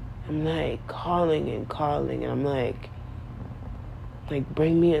 I'm like calling, and I'm like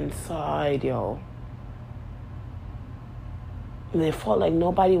bring me inside, yo. And it felt like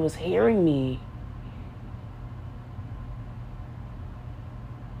nobody was hearing me.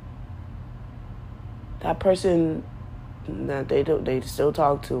 That person that they still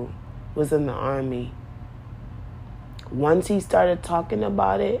talk to was in the Army. Once he started talking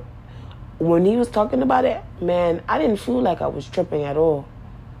about it, when he was talking about it, man, I didn't feel like I was tripping at all.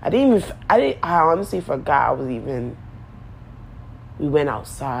 I honestly forgot I was even, we went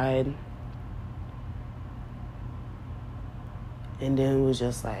outside. And then it was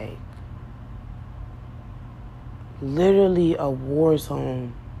just like, literally a war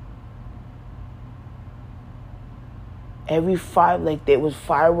zone. There was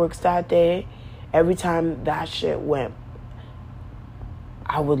fireworks that day. Every time that shit went,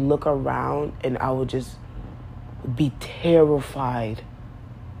 I would look around and I would just be terrified.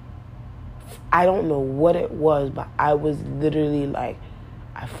 I don't know what it was, but I was literally like,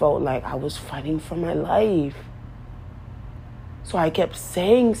 I felt like I was fighting for my life. So I kept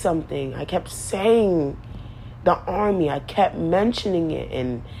saying something. I kept saying the army. I kept mentioning it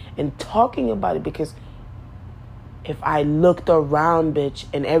and talking about it, because if I looked around, bitch,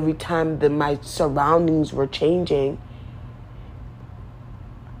 and every time my surroundings were changing,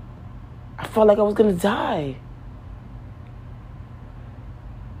 I felt like I was going to die.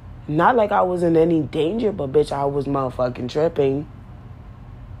 Not like I was in any danger, but bitch, I was motherfucking tripping.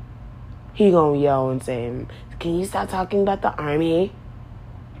 He gonna yell and say, can you stop talking about the army?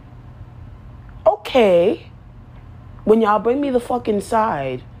 Okay. When y'all bring me the fucking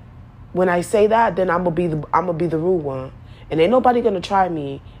side, when I say that, then I'm gonna be the rude one. And ain't nobody gonna try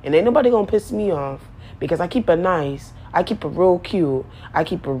me. And ain't nobody gonna piss me off. Because I keep it nice. I keep it real cute.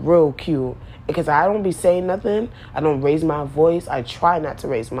 Because I don't be saying nothing. I don't raise my voice. I try not to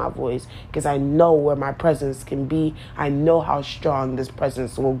raise my voice. Because I know where my presence can be. I know how strong this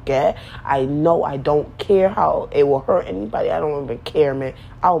presence will get. I know I don't care how it will hurt anybody. I don't even care, man.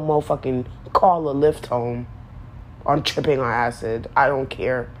 I'll motherfucking call a lift home on tripping on acid. I don't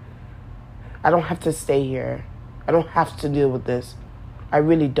care. I don't have to stay here. I don't have to deal with this. I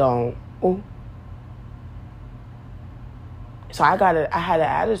really don't. Ooh. So I had an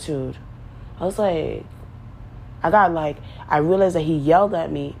attitude. I was like, I realized that he yelled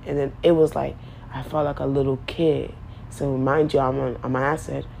at me, and then it was like, I felt like a little kid. So mind you, I'm on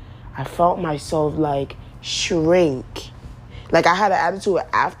acid. I felt myself like shrink. Like I had an attitude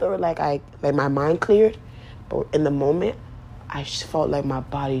after, like my mind cleared. But in the moment, I just felt like my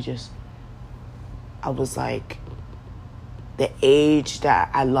body I was like, the age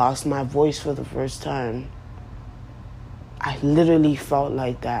that I lost my voice for the first time. I literally felt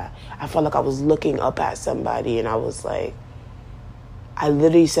like that. I felt like I was looking up at somebody, and I was like, I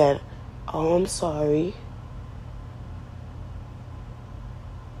literally said, oh, I'm sorry.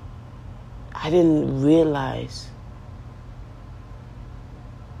 I didn't realize.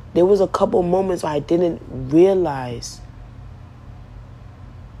 There was a couple moments where I didn't realize.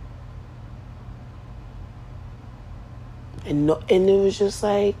 And it was just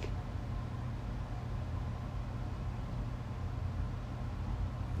like,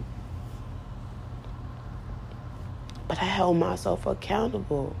 but I held myself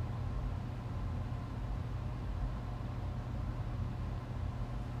accountable.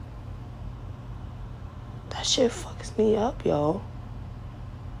 That shit fucks me up, yo.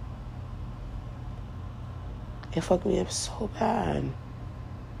 It fucked me up so bad.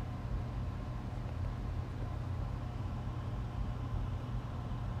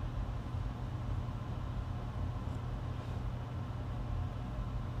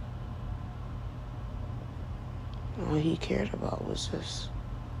 All he cared about was just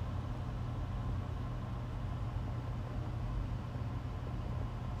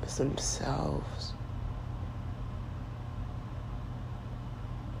themselves.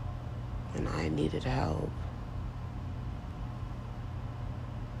 And I needed help.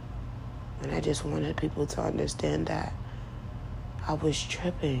 And I just wanted people to understand that I was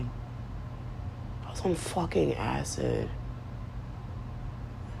tripping. I was on fucking acid.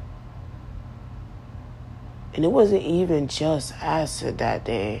 And it wasn't even just acid that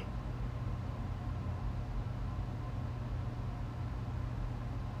day.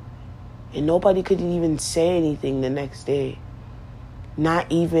 And nobody could even say anything the next day. Not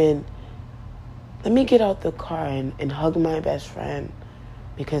even, let me get out the car and hug my best friend,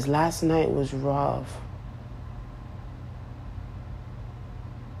 because last night was rough.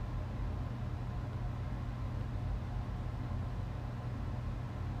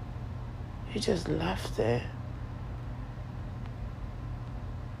 You just left it.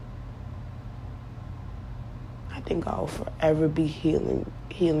 I think I'll forever be healing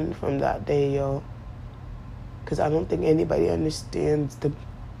from that day, yo. Because I don't think anybody understands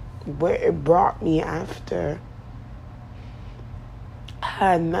where it brought me after. I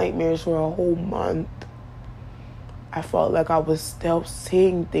had nightmares for a whole month. I felt like I was still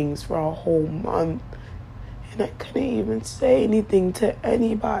seeing things for a whole month. And I couldn't even say anything to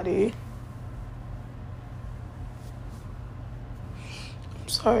anybody.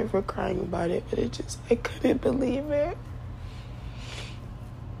 sorry for crying about it, but I couldn't believe it.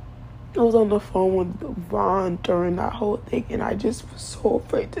 I was on the phone with Vaughn during that whole thing, and I just was so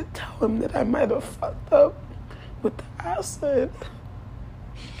afraid to tell him that I might have fucked up with the acid.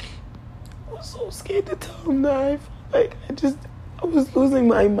 I was so scared to tell him that. I felt like I was losing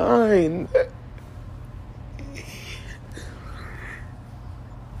my mind.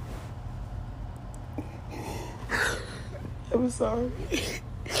 I'm sorry.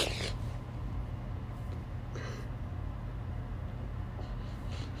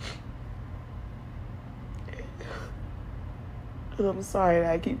 And I'm sorry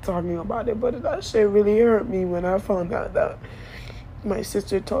that I keep talking about it, but that shit really hurt me when I found out that my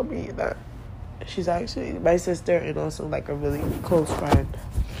sister told me that she's actually my sister and also like a really close friend.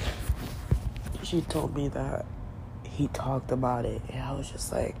 She told me that he talked about it, and I was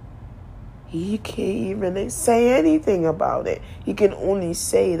just like, he can't even say anything about it. He can only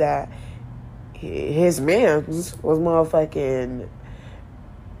say that his man was motherfucking,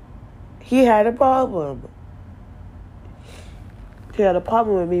 he had a problem. He had a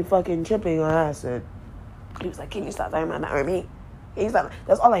problem with me fucking tripping on acid. He was like, can you stop talking about the army?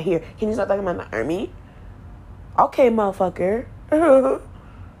 That's all I hear. Can you stop talking about the army? Okay, motherfucker.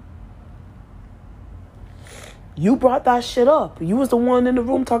 You brought that shit up. You was the one in the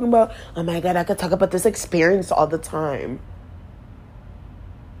room talking about, oh my God, I could talk about this experience all the time.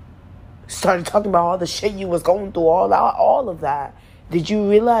 Started talking about all the shit you was going through, all of that. Did you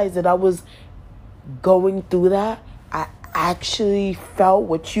realize that I was going through that? I actually felt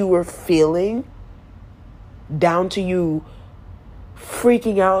what you were feeling, down to you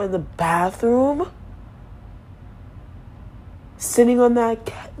freaking out in the bathroom, sitting on that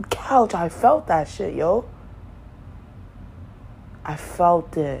couch. I felt that shit, yo. I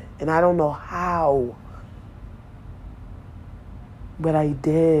felt it, and I don't know how, but I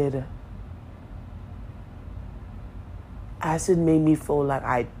did. Acid made me feel like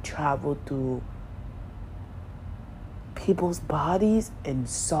I traveled through people's bodies and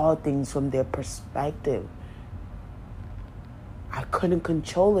saw things from their perspective. I couldn't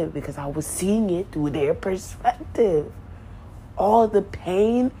control it because I was seeing it through their perspective. All the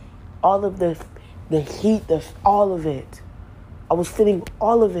pain, all of the heat, all of it. I was feeling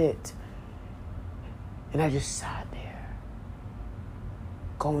all of it. And I just sat there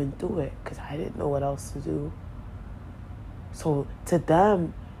going through it because I didn't know what else to do. So to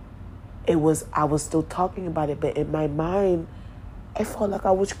them, I was still talking about it, but in my mind, I felt like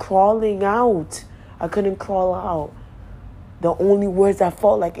I was crawling out. I couldn't crawl out. The only words I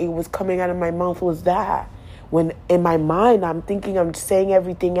felt like it was coming out of my mouth was that. When in my mind, I'm thinking I'm saying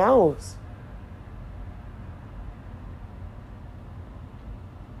everything else.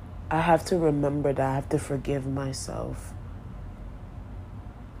 I have to remember that I have to forgive myself.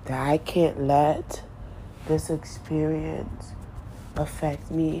 That I can't let this experience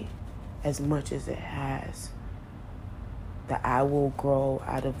affect me as much as it has. That I will grow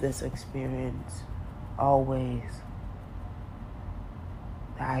out of this experience always.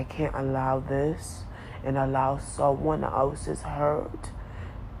 That I can't allow this and allow someone else's hurt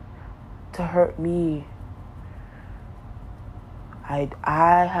to hurt me.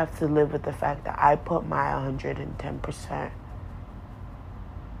 I have to live with the fact that I put my 110%.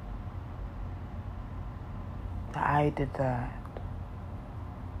 That I did that.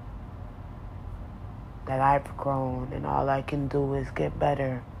 That I've grown, and all I can do is get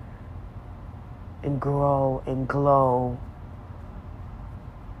better and grow and glow.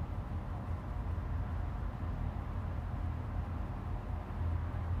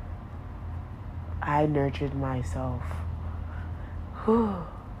 I nurtured myself. Whew.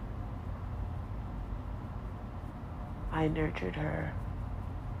 I nurtured her.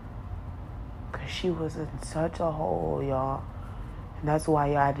 Because she was in such a hole, y'all. And that's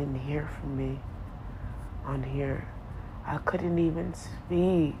why y'all didn't hear from me on here. I couldn't even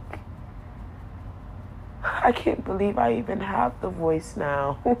speak. I can't believe I even have the voice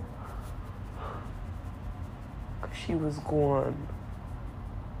now. Because she was gone.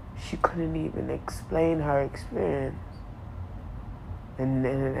 She couldn't even explain her experience. And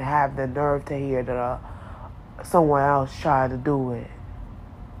have the nerve to hear that someone else tried to do it.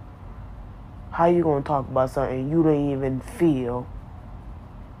 How you gonna talk about something you didn't even feel?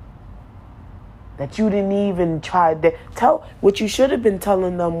 That you didn't even try to tell. What you should have been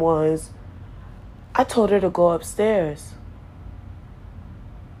telling them was, I told her to go upstairs.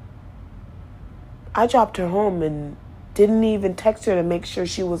 I dropped her home and didn't even text her to make sure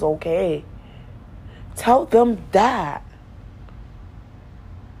she was okay. Tell them that.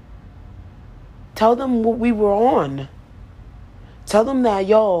 Tell them what we were on. Tell them that,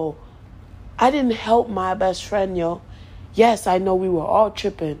 yo, I didn't help my best friend, yo. Yes, I know we were all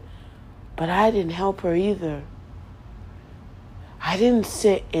tripping, but I didn't help her either. I didn't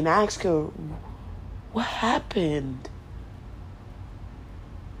sit and ask her, what happened?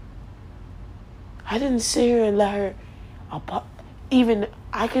 I didn't sit here and let her,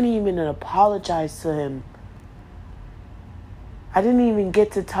 I couldn't even apologize to him. I didn't even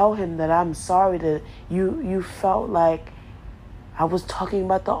get to tell him that I'm sorry that you felt like I was talking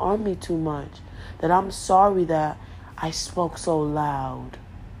about the army too much. That I'm sorry that I spoke so loud.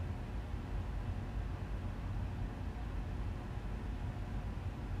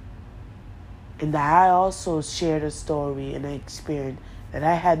 And that I also shared a story and an experience that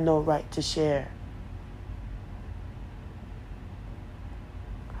I had no right to share.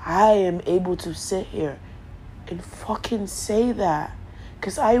 I am able to sit here and fucking say that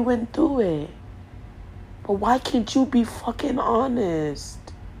because I went through it. But why can't you be fucking honest?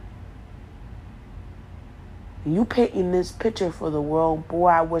 You painting this picture for the world, boy,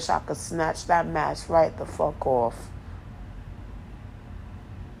 I wish I could snatch that mask right the fuck off.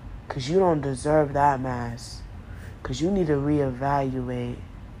 Because you don't deserve that mask. Because you need to reevaluate.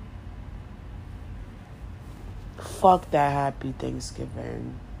 Fuck that happy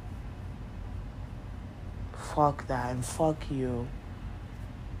Thanksgiving. Fuck that and fuck you.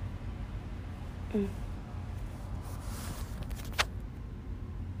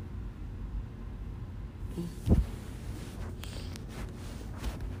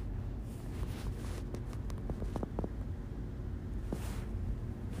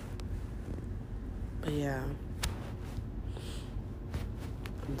 But yeah,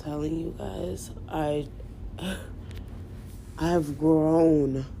 I'm telling you guys, I've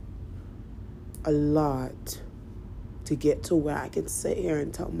grown a lot to get to where I can sit here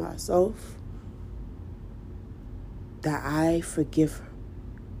and tell myself that I forgive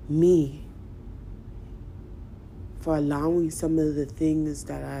me for allowing some of the things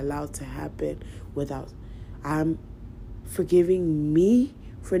that I allowed to happen I'm forgiving me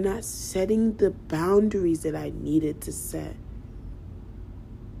for not setting the boundaries that I needed to set.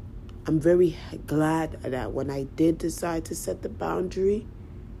 I'm very glad that when I did decide to set the boundary,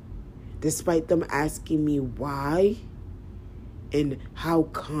 despite them asking me why and how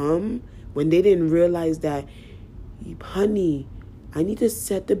come, when they didn't realize that, honey, I need to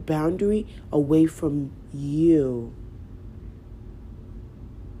set the boundary away from you.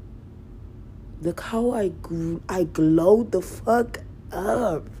 Look how I glowed the fuck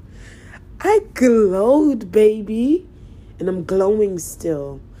up. I glowed, baby. And I'm glowing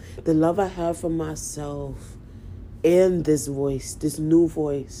still. The love I have for myself and this voice, this new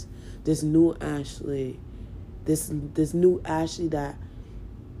Ashley, this new Ashley that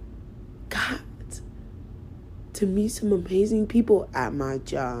got to meet some amazing people at my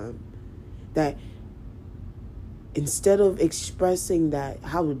job. That instead of expressing that,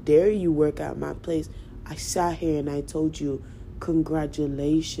 how dare you work at my place, I sat here and I told you,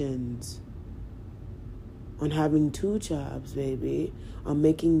 congratulations on having 2 jobs, baby. On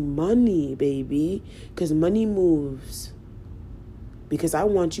making money, baby. Because money moves. Because I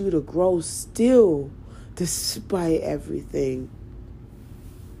want you to grow still, despite everything.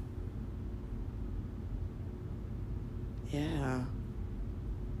 Yeah.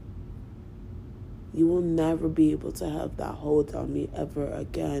 You will never be able to have that hold on me ever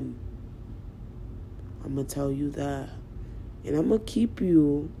again. I'm going to tell you that. And I'm going to keep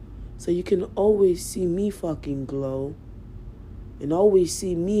you so you can always see me fucking glow. And always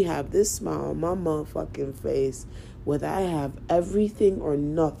see me have this smile on my motherfucking face. Whether I have everything or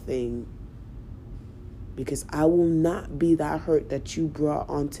nothing. Because I will not be that hurt that you brought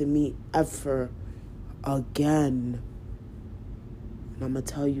onto me ever again. And I'm going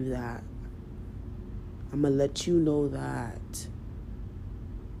to tell you that. I'm going to let you know that.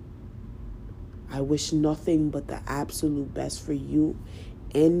 I wish nothing but the absolute best for you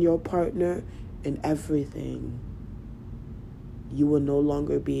and your partner and everything. You will no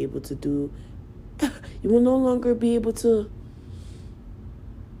longer be able to you will no longer be able to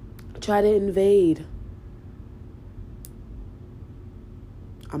try to invade.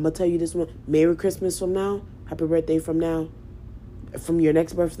 I'm going to tell you this one. Merry Christmas from now. Happy birthday from now. From your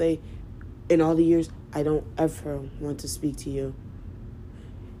next birthday. In all the years, I don't ever want to speak to you.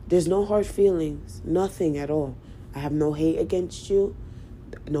 There's no hard feelings. Nothing at all. I have no hate against you.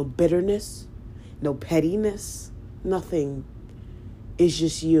 No bitterness. No pettiness. Nothing. It's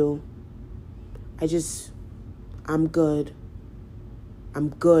just you. I'm good. I'm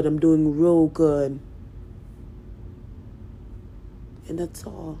good. I'm doing real good. And that's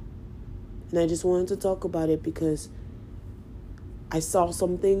all. And I just wanted to talk about it because I saw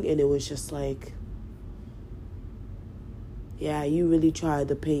something and it was just like, yeah, you really tried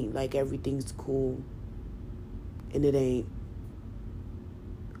to paint like everything's cool. And it ain't.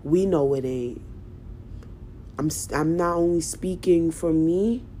 We know it ain't. I'm not only speaking for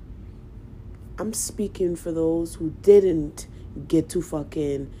me, I'm speaking for those who didn't get to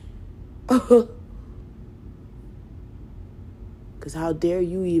fucking... Because how dare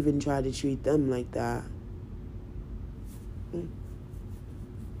you even try to treat them like that?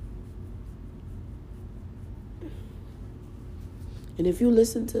 And if you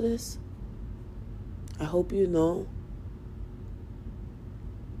listen to this, I hope you know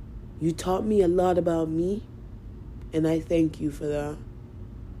you taught me a lot about me, and I thank you for that.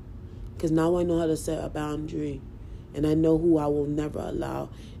 Because now I know how to set a boundary, and I know who I will never allow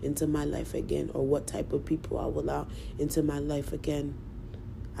into my life again, or what type of people I will allow into my life again.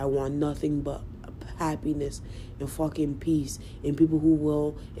 I want nothing but happiness and fucking peace, and people who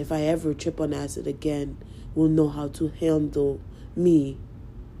will, if I ever trip on acid again, will know how to handle me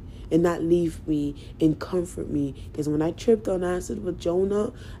and not leave me and comfort me. Because when I tripped on acid with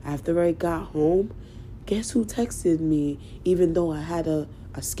Jonah, after I got home, guess who texted me, even though I had a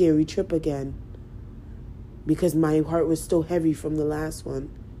scary trip again? Because my heart was still heavy from the last one.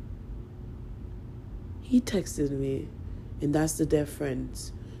 He texted me. And that's the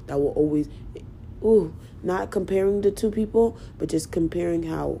difference. That will always... not comparing the two people, but just comparing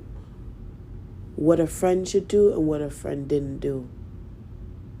what a friend should do and what a friend didn't do.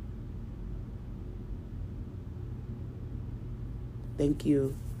 Thank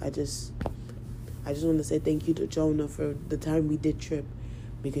you. I just want to say thank you to Jonah for the time we did trip.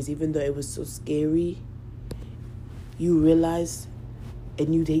 Because even though it was so scary, you realized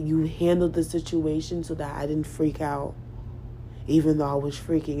and you handled the situation so that I didn't freak out. Even though I was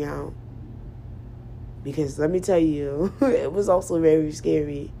freaking out. Because let me tell you, it was also very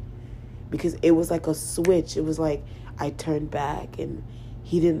scary. Because it was like a switch. It was like I turned back and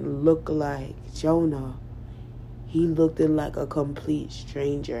he didn't look like Jonah. He looked like a complete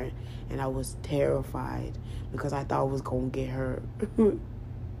stranger. And I was terrified because I thought I was going to get hurt.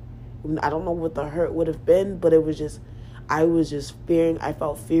 I don't know what the hurt would have been, but I was just fearing. I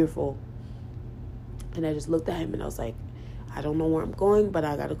felt fearful. And I just looked at him and I was like, I don't know where I'm going, but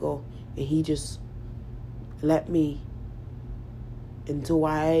I got to go. And he just let me until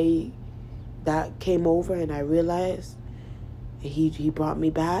that came over and I realized. And he brought me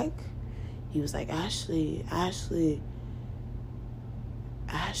back. He was like, Ashley. I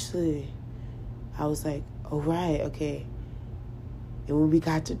was like, oh, right, okay. And when we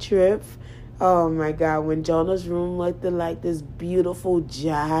got to trip, oh my God, when Jonah's room looked like this beautiful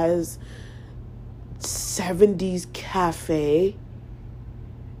jazz 70s cafe,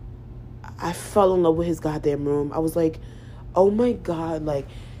 I fell in love with his goddamn room. I was like, oh my God, like,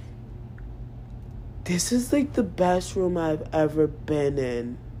 this is like the best room I've ever been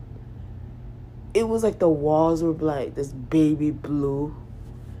in. It was like the walls were like this baby blue.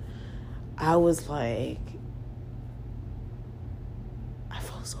 I was like, I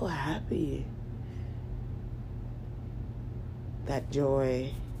felt so happy. That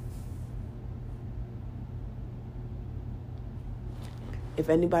joy. If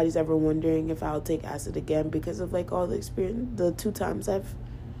anybody's ever wondering if I'll take acid again because of like all the experience, the 2 times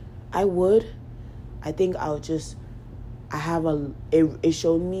I would. I think it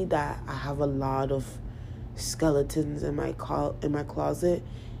showed me that I have a lot of skeletons in my closet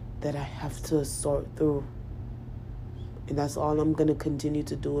that I have to sort through. And that's all I'm going to continue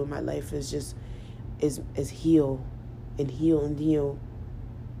to do in my life is heal and heal and heal.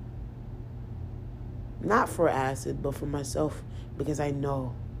 Not for acid, but for myself, because I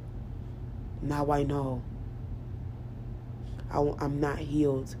know. Now I know. I'm not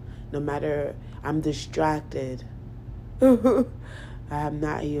healed. No matter, I'm distracted. I am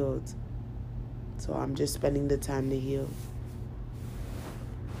not healed. So I'm just spending the time to heal.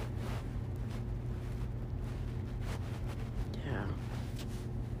 Yeah.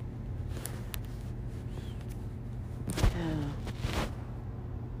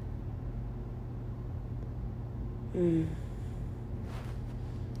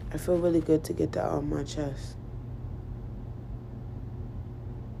 I feel really good to get that on my chest.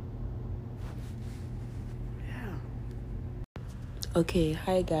 Okay,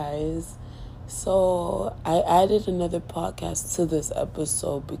 hi guys. So I added another podcast to this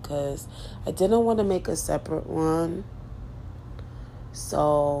episode because I didn't want to make a separate one.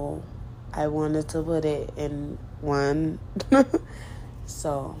 So I wanted to put it in one.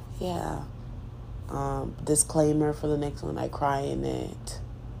 So yeah. Disclaimer for the next one, I cry in it.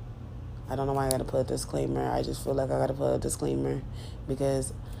 I don't know why I gotta put a disclaimer. I just feel like I gotta put a disclaimer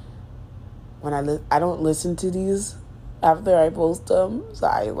because when I don't listen to these after I post them, so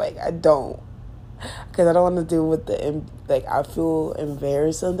I don't, because I don't want to deal with I feel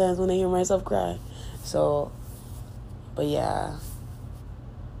embarrassed sometimes when I hear myself cry. So, but yeah.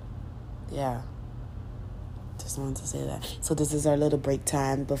 Just wanted to say that. So this is our little break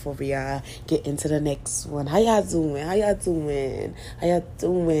time before we get into the next one. How y'all doing?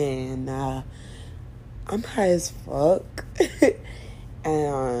 I'm high as fuck.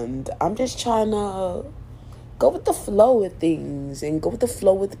 And I'm just trying to go with the flow with things and go with the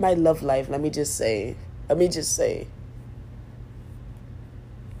flow with my love life. Let me just say.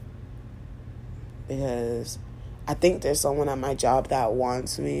 Because I think there's someone at my job that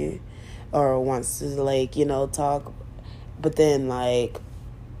wants me or wants to, talk. But then, I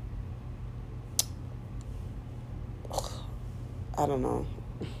don't know.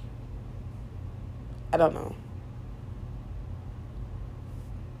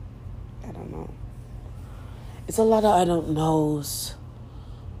 It's a lot of I don't knows.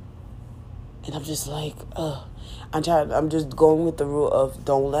 And I'm just I'm just going with the rule of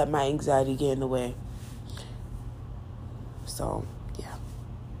don't let my anxiety get in the way. So, yeah.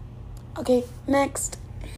 Okay, next.